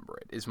does remember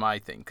it, is my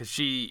thing. Because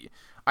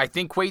I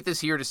think Quaithe is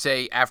here to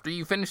say, after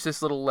you finish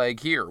this little leg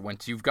here,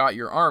 once you've got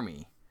your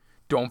army,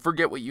 don't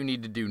forget what you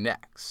need to do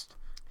next.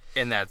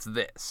 And that's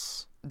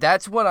this.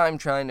 That's what I'm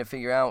trying to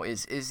figure out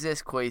is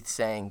this Quaithe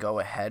saying go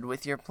ahead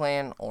with your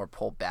plan or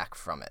pull back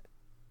from it?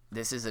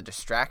 This is a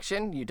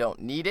distraction. You don't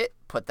need it.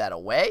 Put that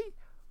away.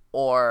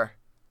 Or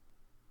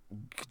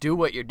do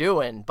what you're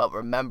doing, but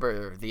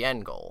remember the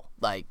end goal.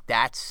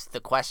 That's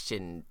the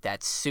question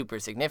that's super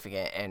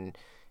significant and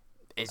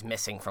is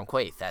missing from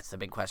Quaithe. That's the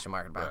big question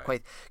mark about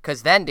Quaithe.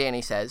 Because then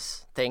Dany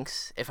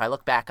thinks, if I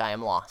look back, I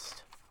am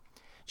lost.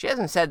 She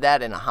hasn't said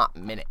that in a hot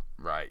minute.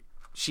 Right.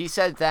 She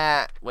said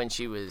that when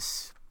she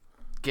was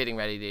getting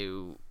ready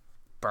to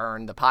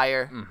burn the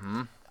pyre.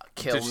 Mm-hmm.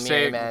 Kill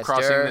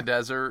crossing the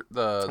desert,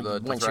 the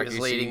when Dothraki she was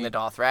leading the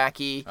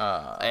Dothraki,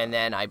 and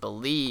then I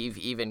believe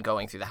even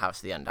going through the House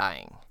of the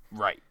Undying.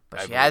 Right.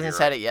 But she hasn't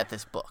said it yet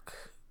this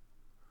book.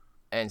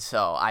 And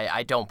so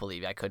I don't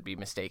believe, I could be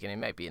mistaken, it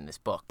might be in this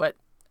book, but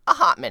a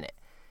hot minute.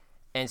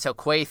 And so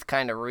Quaithe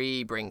kind of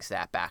brings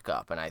that back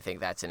up, and I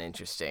think that's an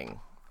interesting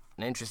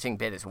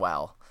bit as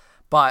well.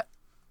 But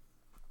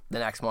the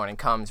next morning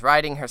comes,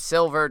 riding her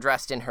silver,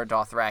 dressed in her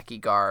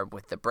Dothraki garb,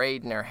 with the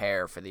braid in her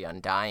hair for the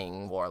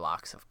undying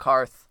warlocks of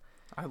Qarth.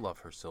 I love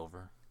her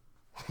silver.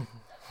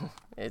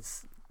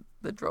 It's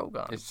the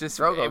Drogon. It's just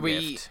Drogon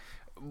gift.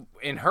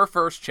 In her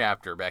first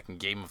chapter back in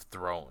Game of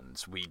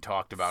Thrones, we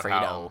talked about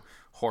how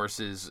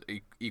horses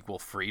equal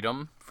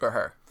freedom for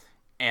her.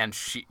 And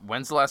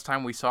when's the last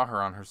time we saw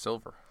her on her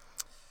silver?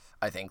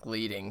 I think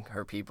leading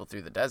her people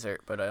through the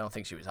desert, but I don't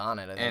think she was on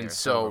it. And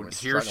so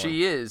here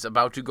she is,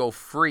 about to go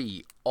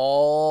free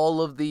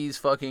all of these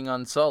fucking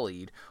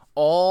Unsullied,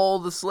 all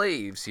the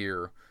slaves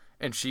here,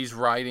 and she's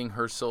riding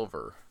her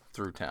silver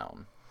through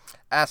town.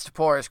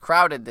 Astapor is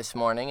crowded this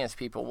morning as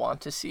people want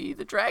to see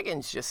the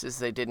dragons just as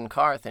they did in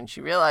Qarth, and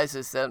she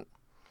realizes that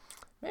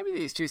maybe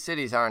these two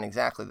cities aren't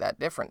exactly that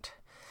different.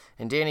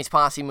 And Dany's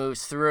posse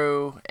moves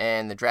through,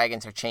 and the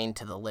dragons are chained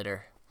to the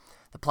litter.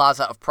 The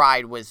Plaza of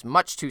Pride was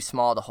much too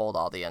small to hold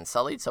all the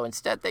Unsullied, so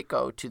instead they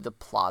go to the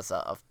Plaza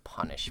of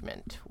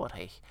Punishment. What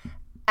a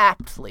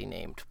aptly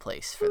named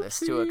place for this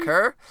to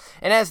occur.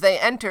 And as they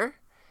enter,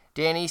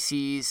 Dany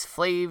sees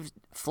flayed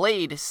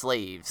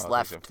slaves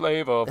left.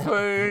 Flavor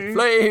Flav.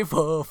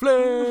 Flavor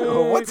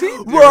Flav. What's he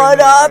doing What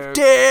there? up,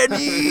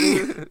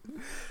 Dany?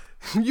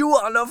 You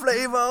want a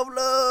flavor of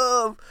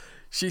love?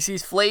 She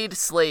sees flayed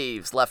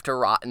slaves left to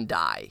rot and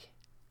die.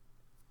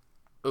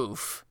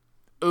 Oof.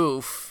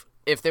 Oof.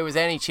 If there was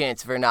any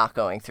chance of her not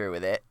going through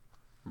with it.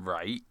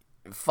 Right.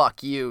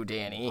 Fuck you,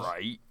 Dany.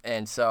 Right.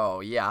 And so,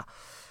 yeah.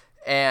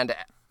 And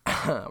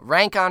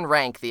rank on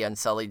rank the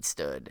Unsullied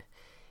stood.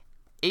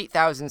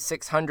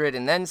 8,600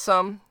 and then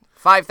some.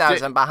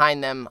 5,000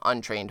 behind them,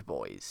 untrained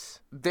boys.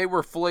 They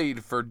were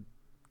flayed for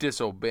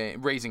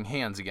raising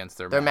hands against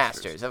their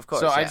masters, of course.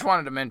 So yeah. I just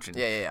wanted to mention.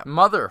 Yeah.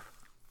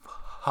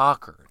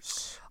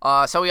 Motherfuckers.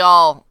 So we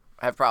all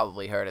have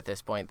probably heard at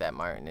this point that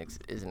Martin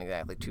isn't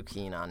exactly too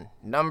keen on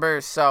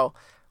numbers. So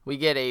we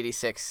get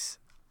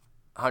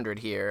 8,600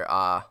 here.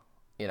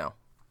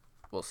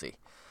 We'll see.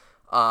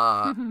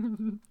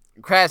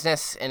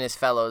 Krasnus and his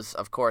fellows,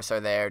 of course, are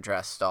there,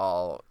 dressed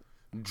all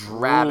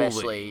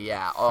ravishly.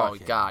 Yeah. Oh,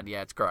 God.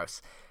 Yeah, it's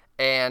gross.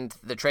 And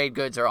the trade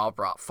goods are all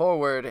brought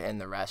forward, and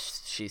the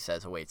rest, she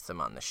says, awaits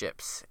them on the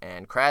ships.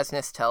 And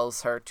Krasnus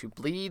tells her to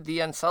bleed the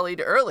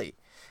Unsullied early.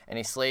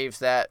 Any slaves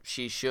that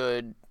she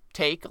should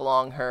take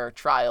along her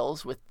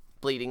trials with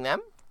bleeding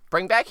them,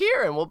 bring back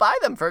here, and we'll buy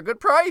them for a good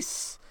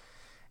price.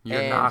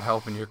 You're not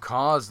helping your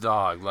cause,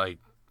 dog. Like,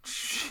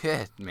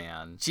 shit,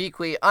 man.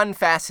 Jiqui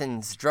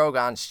unfastens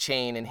Drogon's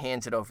chain and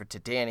hands it over to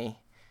Dany.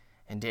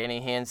 And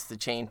Dany hands the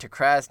chain to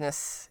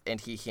Krasnus,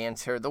 and he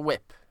hands her the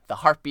whip. The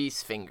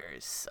Harpy's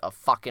fingers. A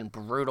fucking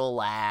brutal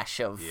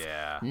lash of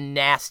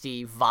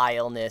nasty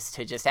vileness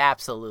to just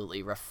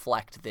absolutely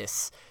reflect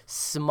this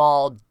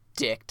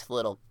small-dicked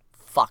little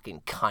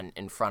fucking cunt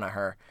in front of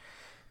her.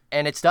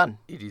 And it's done.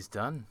 It is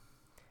done.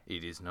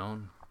 It is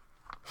known.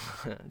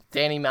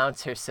 Dany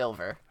mounts her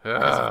silver,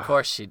 as of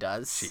course she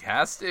does. She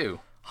has to.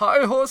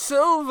 Hi ho,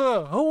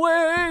 silver,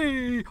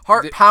 away!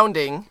 Heart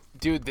pounding.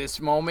 Dude, this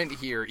moment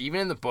here,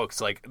 even in the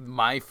books, like,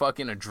 my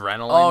fucking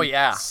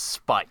adrenaline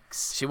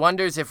spikes. She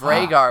wonders if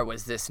Rhaegar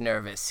was this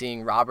nervous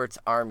seeing Robert's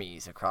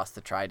armies across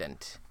the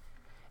Trident.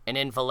 And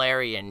in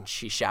Valyrian,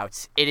 she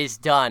shouts, "It is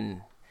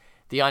done.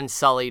 The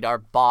Unsullied are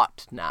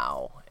bought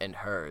now and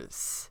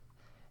hers."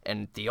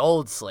 And the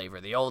old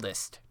slaver, the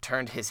oldest,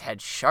 turned his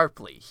head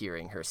sharply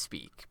hearing her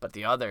speak. But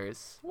the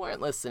others weren't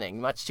listening,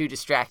 much too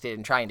distracted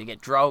and trying to get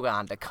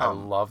Drogon to come.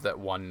 I love that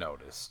one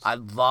noticed.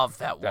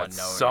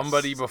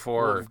 Somebody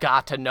before. We've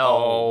got to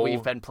know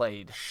we've been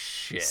played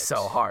shit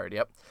so hard,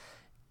 yep.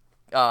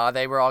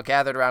 They were all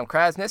gathered around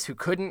Krasnus, who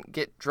couldn't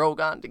get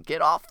Drogon to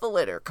get off the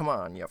litter. Come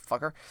on, you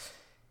fucker.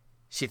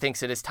 She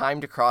thinks it is time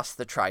to cross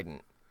the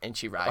Trident, and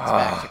she rides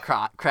back to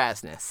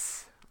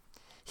Krasnus.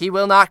 "He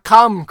will not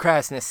come,"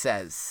 Krasnus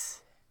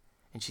says.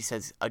 And she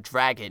says, "A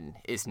dragon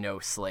is no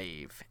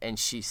slave." And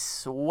she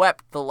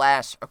swept the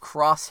lash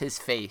across his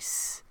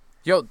face.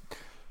 Yo,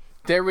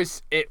 there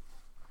was it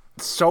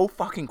so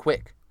fucking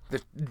quick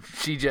that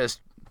she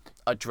just...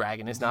 A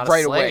dragon is not a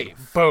slave. Right away,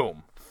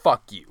 boom,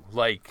 fuck you.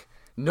 Like,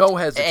 no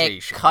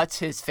hesitation. It cuts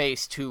his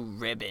face to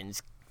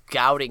ribbons,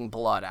 gouting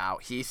blood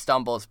out. He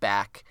stumbles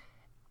back.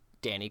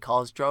 Dany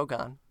calls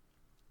Drogon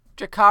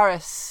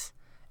Dracarys.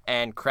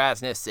 And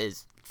Krasnus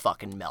is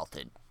fucking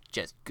melted.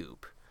 Just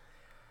goop.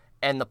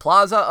 And the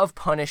Plaza of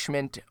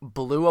Punishment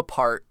blew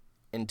apart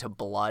into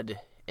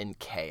blood and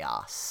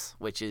chaos,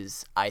 which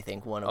is, I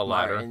think, one of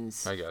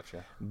Martin's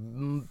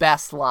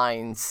best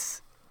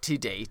lines to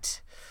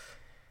date.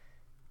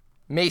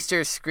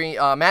 Maester screamed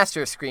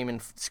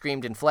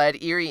and fled.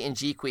 Irri and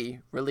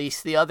Jiqui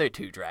released the other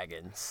two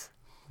dragons.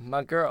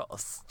 My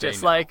girls.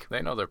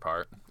 They know their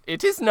part.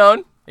 It is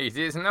known. It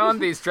is known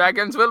these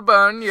dragons will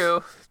burn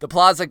you. The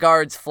Plaza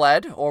guards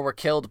fled or were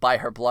killed by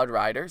her blood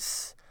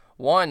riders.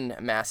 One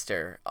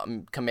master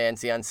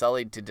commands the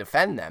Unsullied to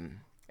defend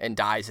them and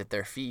dies at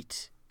their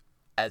feet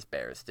as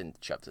Barristan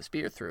shoves a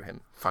spear through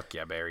him. Fuck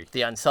yeah, Barry.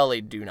 The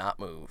Unsullied do not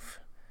move.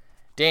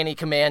 Dany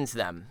commands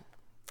them.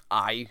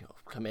 "I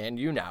command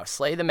you now.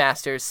 Slay the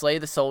masters, slay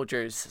the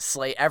soldiers,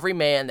 slay every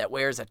man that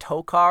wears a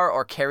tokar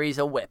or carries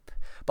a whip,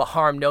 but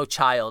harm no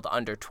child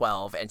under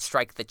 12, and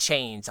strike the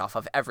chains off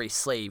of every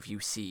slave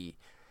you see."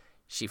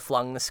 She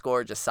flung the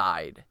scourge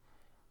aside.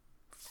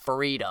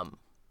 "Freedom,"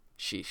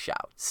 she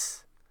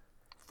shouts.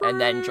 And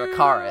then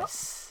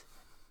Dracarys,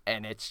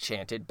 and it's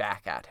chanted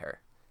back at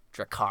her.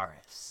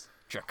 Dracarys,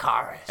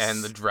 Dracarys.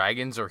 And the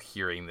dragons are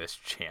hearing this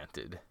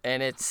chanted.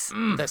 And it's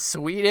the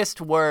sweetest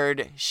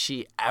word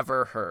she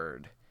ever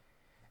heard.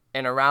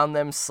 And around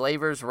them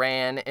slavers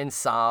ran and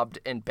sobbed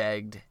and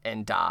begged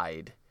and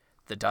died.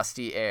 The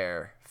dusty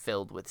air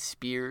filled with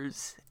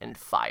spears and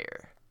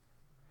fire.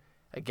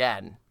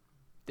 Again,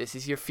 this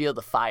is your field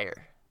of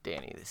fire,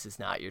 Dany. This is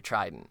not your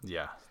trident.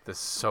 Yeah, this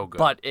is so good.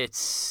 But it's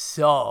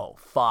so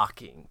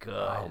fucking good.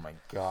 Oh my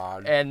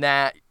god. And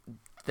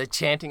the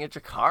chanting of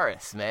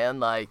Dracarys, man,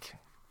 like,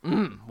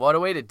 what a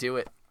way to do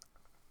it.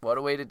 What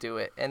a way to do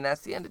it. And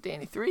that's the end of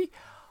Dany 3.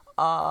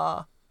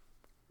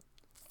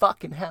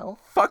 Fucking hell.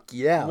 Fuck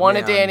yeah, One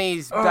of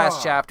Dany's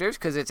best chapters,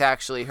 because it's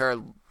actually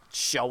her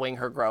showing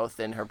her growth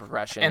and her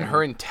progression. And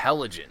her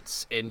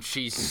intelligence. And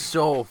she's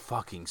so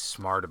fucking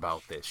smart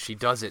about this. She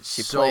does it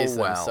so well. She plays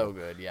them so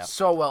good, yeah.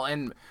 So well.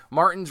 And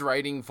Martin's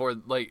writing for,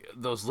 like,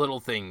 those little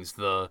things,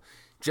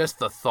 just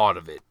the thought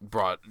of it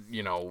brought,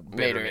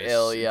 made her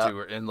ill, yeah. To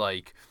her. And,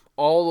 like,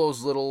 all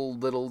those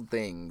little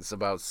things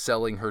about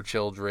selling her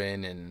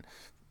children and...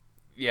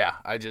 Yeah,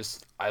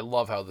 I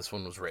love how this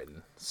one was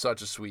written.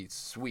 Such a sweet,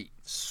 sweet,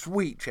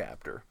 sweet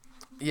chapter.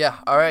 Yeah,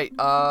 all right.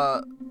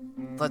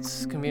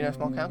 Let's convene our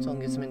small council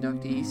and get some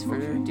inductees for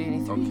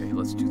Dany 3. Okay,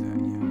 let's do that,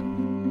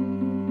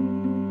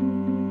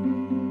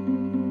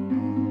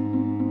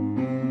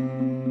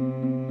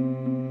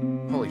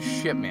 yeah. Holy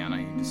shit, man,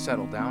 I need to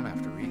settle down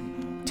after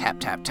reading that. Tap,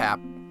 tap, tap.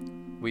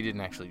 We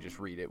didn't actually just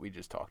read it. We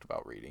just talked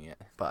about reading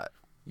it. But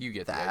You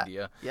get the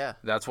idea. Yeah.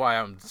 That's why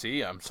I'm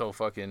so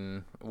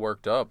fucking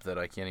worked up that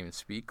I can't even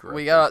speak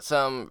correctly. We got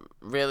some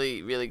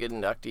really, really good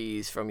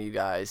inductees from you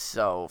guys.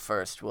 So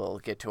first we'll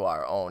get to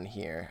our own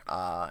here.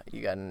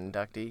 You got an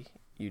inductee?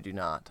 You do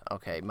not.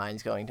 Okay,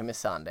 mine's going to Miss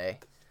Sunday.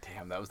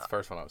 Damn, that was the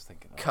first one I was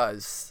thinking of.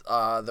 Because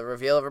the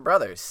reveal of her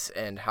brothers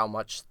and how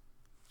much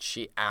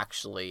she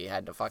actually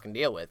had to fucking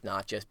deal with.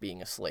 Not just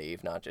being a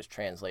slave, not just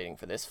translating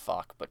for this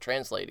fuck, but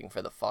translating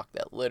for the fuck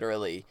that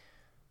literally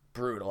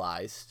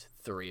brutalized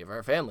 3 of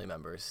our family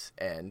members.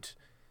 And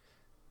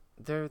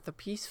they're the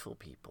peaceful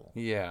people.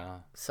 Yeah.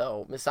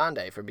 So, Miss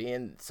Sunday for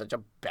being such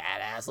a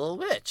badass little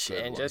bitch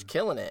and just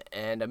killing it.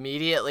 And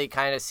immediately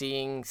kind of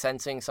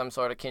sensing some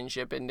sort of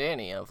kinship in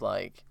Dany of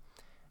like,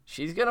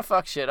 she's going to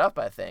fuck shit up,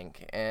 I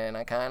think. And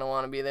I kind of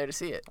want to be there to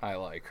see it. I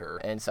like her.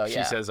 And so,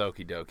 yeah. She says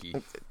okie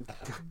dokie.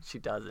 She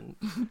doesn't.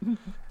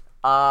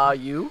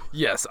 You?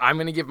 Yes, I'm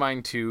going to give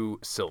mine to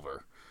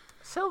Silver.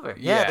 Silver.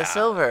 Yeah, the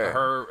Silver.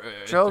 Her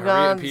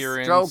Drogon's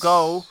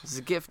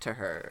Drogo's gift to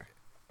her.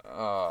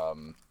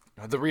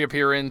 The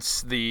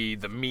reappearance, the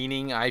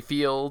meaning, I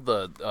feel,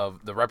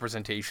 the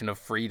representation of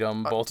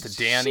freedom, both to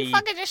Dany she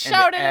fucking just and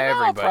shouted to it out,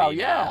 everybody. bro.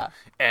 Yeah.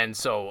 And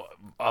so,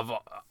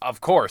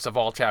 of course, of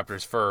all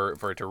chapters, for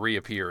it to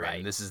reappear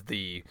in, this is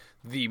the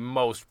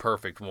most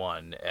perfect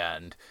one,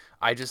 and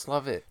I just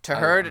love it.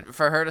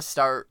 For her to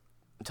start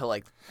to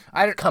like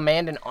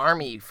command an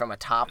army from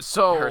atop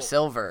her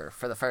Silver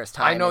for the first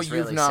time. I know is you've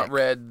really not sick.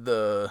 read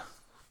the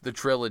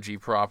trilogy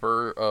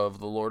proper of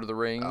the Lord of the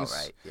Rings. Oh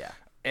right, yeah.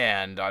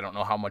 And I don't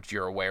know how much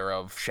you're aware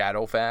of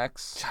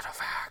Shadowfax.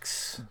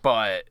 Shadowfax.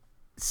 But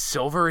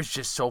Silver is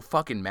just so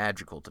fucking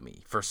magical to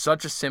me. For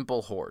such a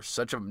simple horse,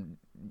 such a,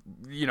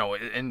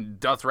 in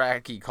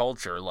Dothraki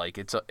culture, like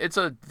it's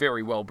a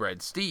very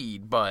well-bred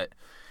steed, but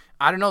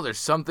I don't know, there's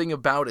something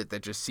about it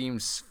that just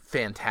seems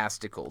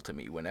fantastical to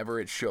me whenever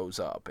it shows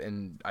up,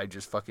 and I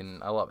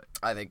love it.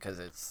 I think because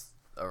it's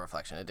a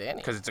reflection of Dany.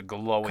 Because it's a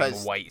glowing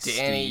white steed.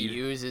 Dany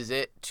uses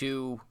it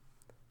to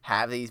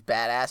have these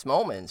badass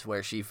moments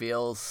where she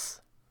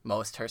feels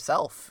most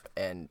herself,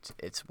 and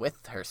it's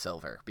with her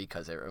Silver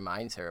because it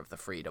reminds her of the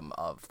freedom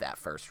of that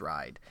first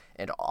ride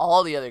and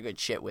all the other good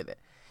shit with it.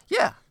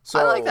 Yeah, so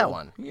I like that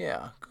one.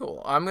 Yeah,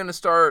 cool. I'm going to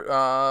start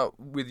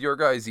with your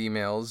guys'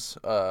 emails.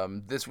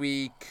 This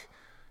week,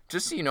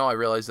 just so you know, I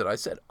realized that I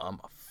said a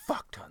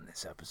fuck ton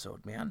this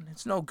episode, man.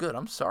 It's no good.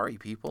 I'm sorry,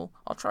 people.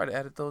 I'll try to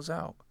edit those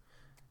out.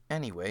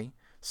 Anyway,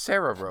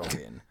 Sarah wrote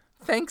in.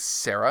 Thanks,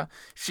 Sarah.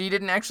 She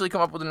didn't actually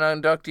come up with an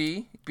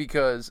inductee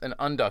because an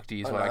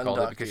unductee is what I called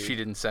it because she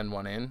didn't send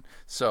one in.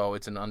 So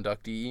it's an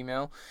unductee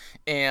email.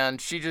 And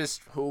she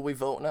just... Who are we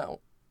voting out?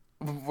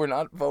 We're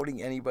not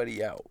voting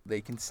anybody out.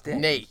 They can stay.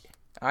 Nate.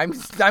 I'm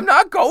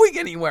not going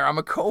anywhere. I'm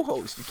a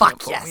co-host. You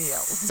Fuck yes.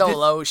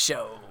 Solo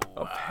show.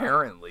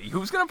 Apparently.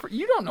 Who's going to...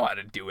 You don't know how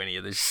to do any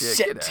of this shit.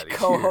 Shit, Get out of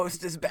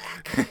co-host is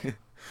back.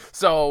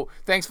 So,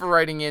 thanks for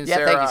writing in,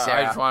 Sarah. Thank you,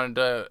 Sarah. I just wanted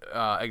to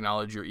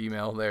acknowledge your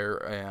email there,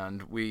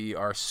 and we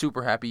are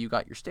super happy you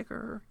got your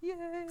sticker. Yay!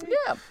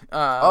 Yeah.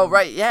 Oh,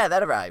 right. Yeah,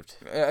 that arrived.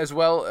 As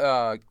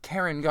well,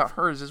 Karen got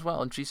hers as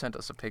well, and she sent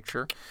us a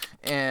picture.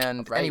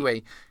 And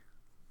anyway,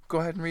 go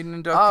ahead and read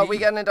an inductee. We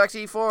got an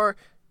inductee for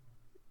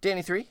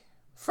Dany 3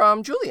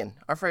 from Julian,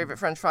 our favorite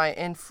French fry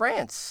in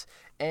France.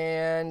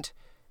 And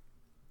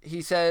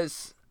he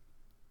says...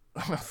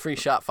 Free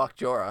shot, fuck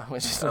Jorah,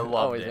 which is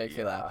always makes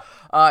me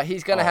laugh.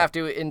 He's going to have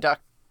to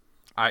induct...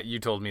 You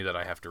told me that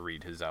I have to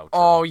read his outro.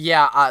 Oh,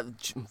 yeah.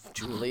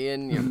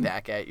 Julian, you're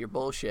back at your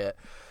bullshit.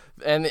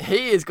 And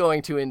he is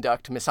going to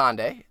induct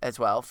Missandei as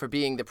well for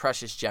being the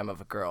precious gem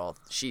of a girl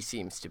she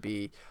seems to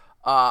be.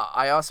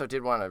 I also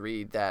did want to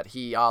read that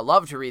he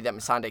loved to read that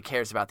Missandei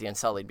cares about the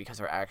Unsullied because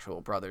her actual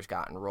brothers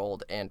got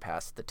enrolled and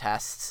passed the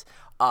tests.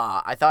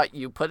 I thought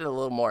you put it a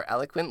little more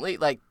eloquently.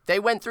 Like, they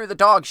went through the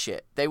dog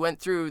shit. They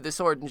went through the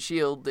sword and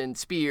shield and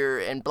spear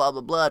and blah,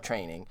 blah, blah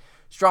training.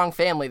 Strong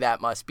family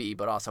that must be,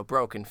 but also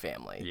broken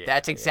family. Yeah,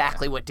 that's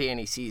exactly what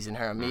Dany sees in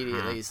her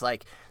immediately. It's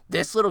like,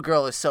 this little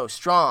girl is so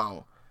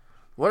strong.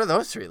 What are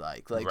those 3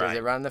 like? Like, does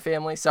it run the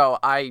family? So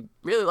I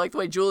really like the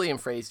way Julian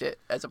phrased it,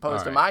 as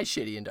opposed to my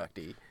shitty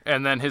inductee.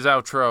 And then his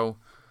outro,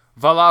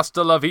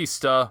 Valasta la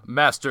vista,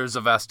 masters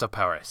of Asta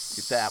Paris.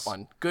 Get that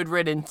one. Good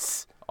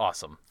riddance.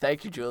 Awesome.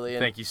 Thank you,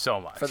 Julian. Thank you so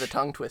much. For the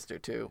tongue twister,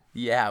 too.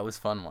 Yeah, it was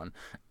a fun one.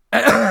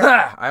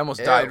 I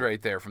almost died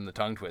right there from the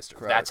tongue twister.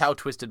 Gross. That's how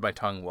twisted my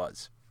tongue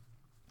was.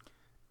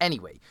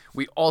 Anyway,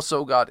 we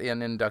also got an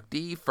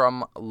inductee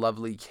from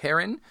lovely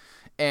Karen,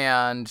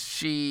 and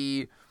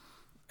she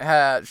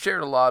had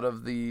shared a lot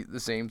of the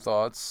same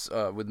thoughts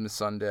with Miss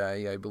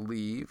Sunday, I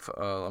believe.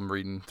 I'm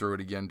reading through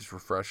it again, just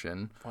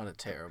refreshing. What a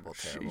terrible,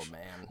 terrible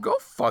man. Go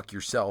fuck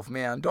yourself,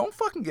 man. Don't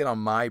fucking get on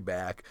my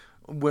back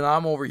when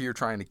I'm over here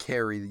trying to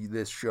carry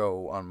this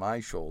show on my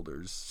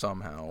shoulders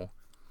somehow.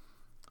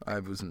 I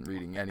wasn't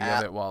reading any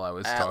of it while I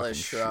was talking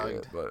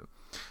shit, but...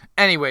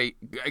 Anyway,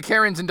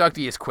 Karen's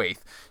inductee is Quaithe.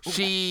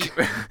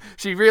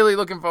 She really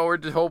looking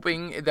forward to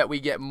hoping that we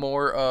get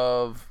more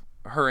of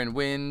her in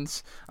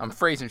Winds. I'm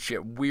phrasing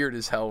shit weird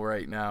as hell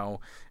right now.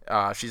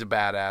 She's a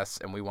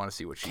badass, and we want to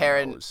see what she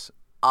knows.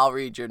 I'll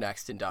read your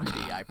next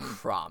inductee, I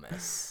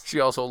promise. She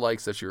also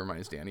likes that she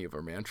reminds Danny of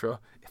her mantra,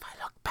 if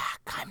I look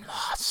back, I'm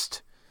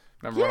lost.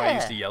 Remember when I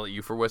used to yell at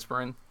you for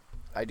whispering?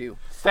 I do.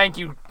 Thank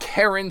you,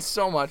 Karen,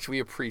 so much. We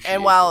appreciate it.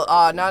 And while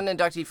not an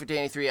inductee for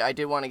Danny 3, I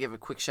did want to give a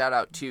quick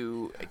shout-out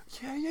to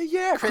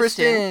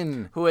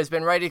Kristen, who has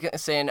been writing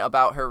us in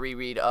about her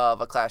reread of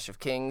A Clash of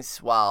Kings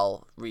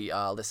while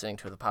listening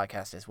to the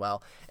podcast as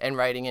well, and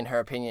writing in her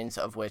opinions,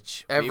 of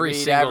which we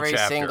read every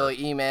single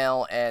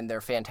email, and they're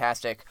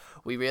fantastic.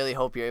 We really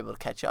hope you're able to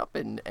catch up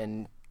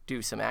and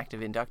do some active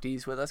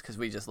inductees with us, because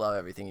we just love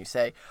everything you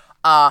say.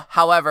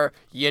 However,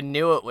 you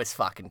knew it was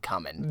fucking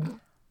coming.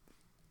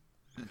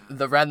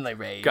 The Renly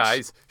Rage.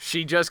 Guys,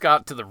 she just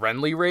got to the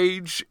Renly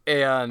Rage,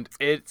 and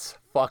it's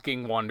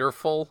fucking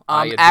wonderful.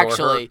 I adore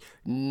actually, her.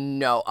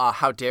 No.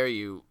 How dare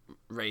you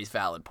raise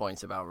valid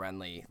points about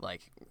Renly,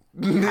 like,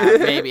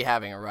 maybe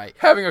having a right.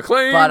 Having a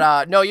claim.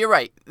 But, no, you're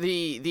right.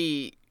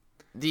 The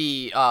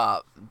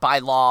by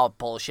law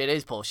bullshit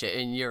is bullshit,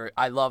 and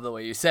I love the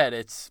way you said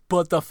it's,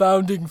 but the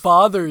founding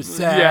fathers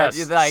said.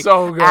 Yes, like,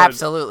 so good.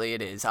 Absolutely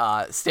it is.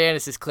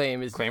 Stannis'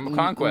 claim is claim of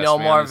conquest, no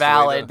more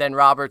valid than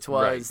Robert's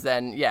was,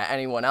 than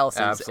anyone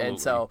else's. Absolutely.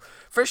 And so,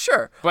 for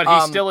sure. But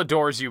he still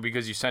adores you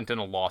because you sent in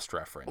a Lost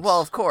reference.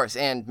 Well, of course,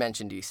 and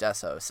mentioned East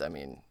Essos. I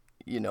mean,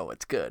 you know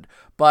it's good.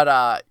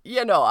 But,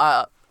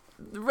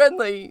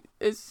 Renly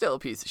is still a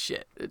piece of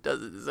shit. It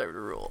doesn't deserve to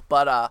rule.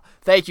 But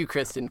thank you,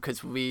 Kristen,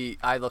 because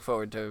I look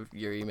forward to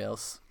your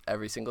emails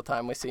every single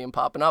time we see them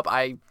popping up.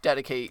 I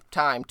dedicate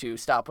time to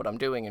stop what I'm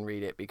doing and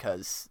read it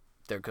because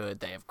they're good.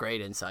 They have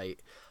great insight,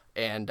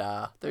 and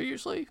they're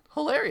usually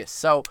hilarious.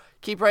 So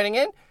keep writing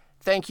in.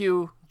 Thank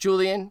you,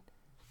 Julian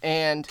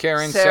and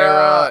Karen,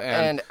 Sarah,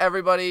 and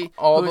everybody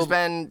who's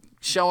been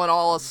showing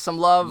all us some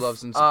love.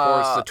 Loves and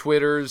supports the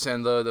Twitters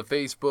and the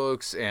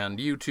Facebooks and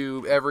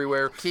YouTube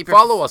everywhere.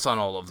 Follow us on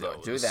all of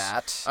those. Do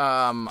that.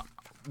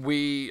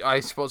 I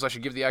suppose I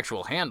should give the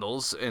actual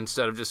handles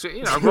instead of just, go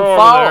over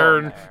there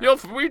and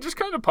we just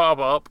kind of pop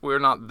up. We're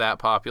not that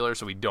popular,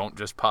 so we don't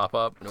just pop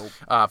up. Nope.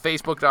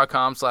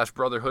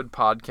 Facebook.com/Brotherhood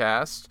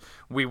Podcast.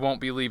 We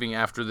won't be leaving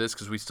after this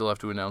because we still have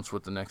to announce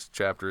what the next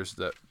chapter is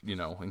that,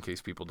 in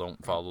case people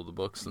don't follow the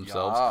books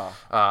themselves. Yeah.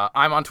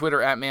 I'm on Twitter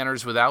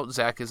 @MannersWithout.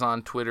 Zach is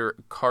on Twitter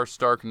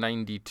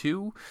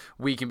 @Carstark92.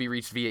 We can be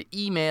reached via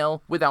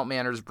email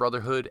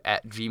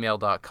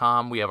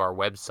withoutmannersbrotherhood@gmail.com. We have our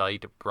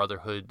website,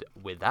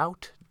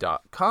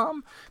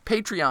 brotherhoodwithout.com.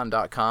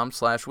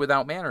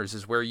 Patreon.com/withoutmanners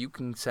is where you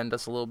can send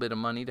us a little bit of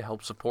money to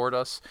help support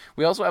us.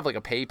 We also have like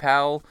a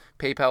PayPal,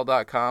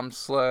 paypal.com/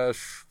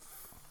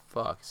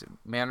 is it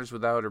Manners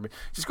Without? Or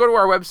just go to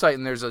our website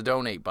and there's a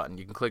donate button.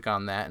 You can click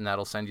on that and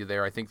that'll send you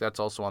there. I think that's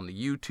also on the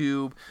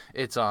YouTube.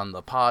 It's on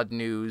the Pod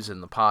News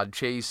and the Pod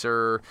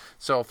Chaser.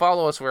 So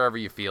follow us wherever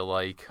you feel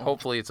like.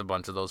 Hopefully it's a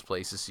bunch of those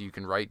places so you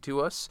can write to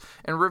us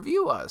and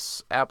review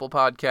us. Apple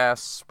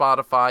Podcasts,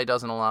 Spotify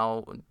doesn't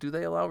allow. Do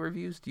they allow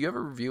reviews? Do you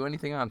ever review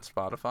anything on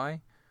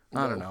Spotify?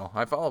 I don't know.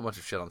 I follow a bunch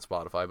of shit on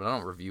Spotify, but I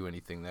don't review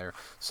anything there.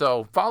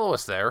 So follow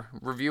us there.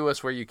 Review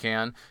us where you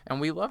can. And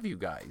we love you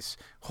guys.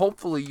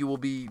 Hopefully you will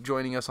be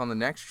joining us on the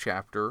next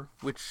chapter,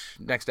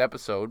 next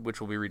episode,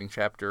 which we'll be reading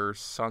Chapter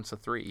Sansa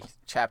 3.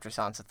 Chapter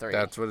Sansa 3.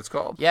 That's what it's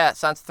called. Yeah,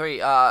 Sansa 3.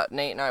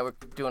 Nate and I were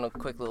doing a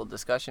quick little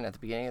discussion at the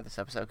beginning of this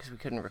episode because we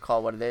couldn't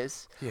recall what it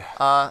is. Yeah.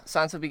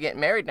 Sansa will be getting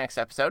married next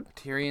episode.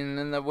 Tyrion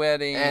and the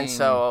wedding. And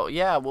so,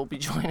 we'll be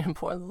joining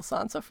poor little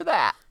Sansa for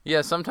that.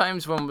 Yeah,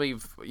 sometimes when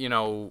we've,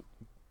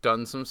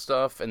 done some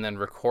stuff and then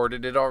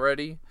recorded it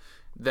already,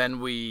 then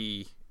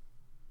we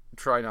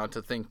try not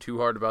to think too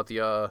hard about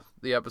the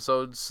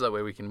episodes so that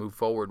way we can move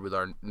forward with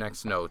our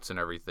next notes and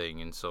everything.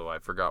 And so I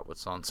forgot what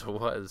Sansa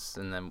was,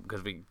 and then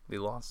because we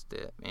lost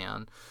it,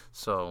 man.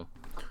 So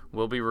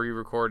we'll be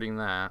re-recording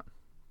that.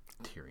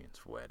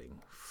 Tyrion's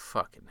wedding.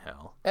 Fucking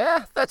hell.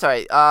 Yeah, that's all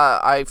right.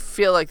 I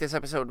feel like this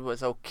episode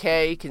was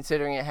okay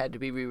considering it had to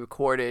be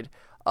re-recorded.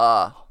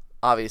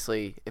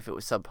 Obviously, if it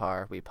was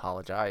subpar, we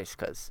apologize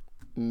because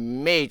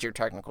major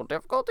technical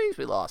difficulties.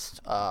 We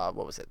lost,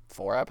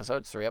 3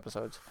 episodes?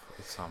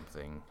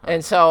 Something.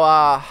 And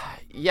so,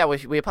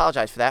 we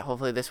apologize for that.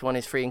 Hopefully this one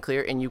is free and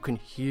clear and you can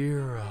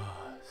hear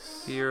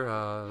us. Hear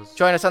us.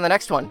 Join us on the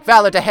next one.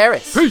 Valor to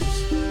Harris.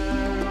 Peace.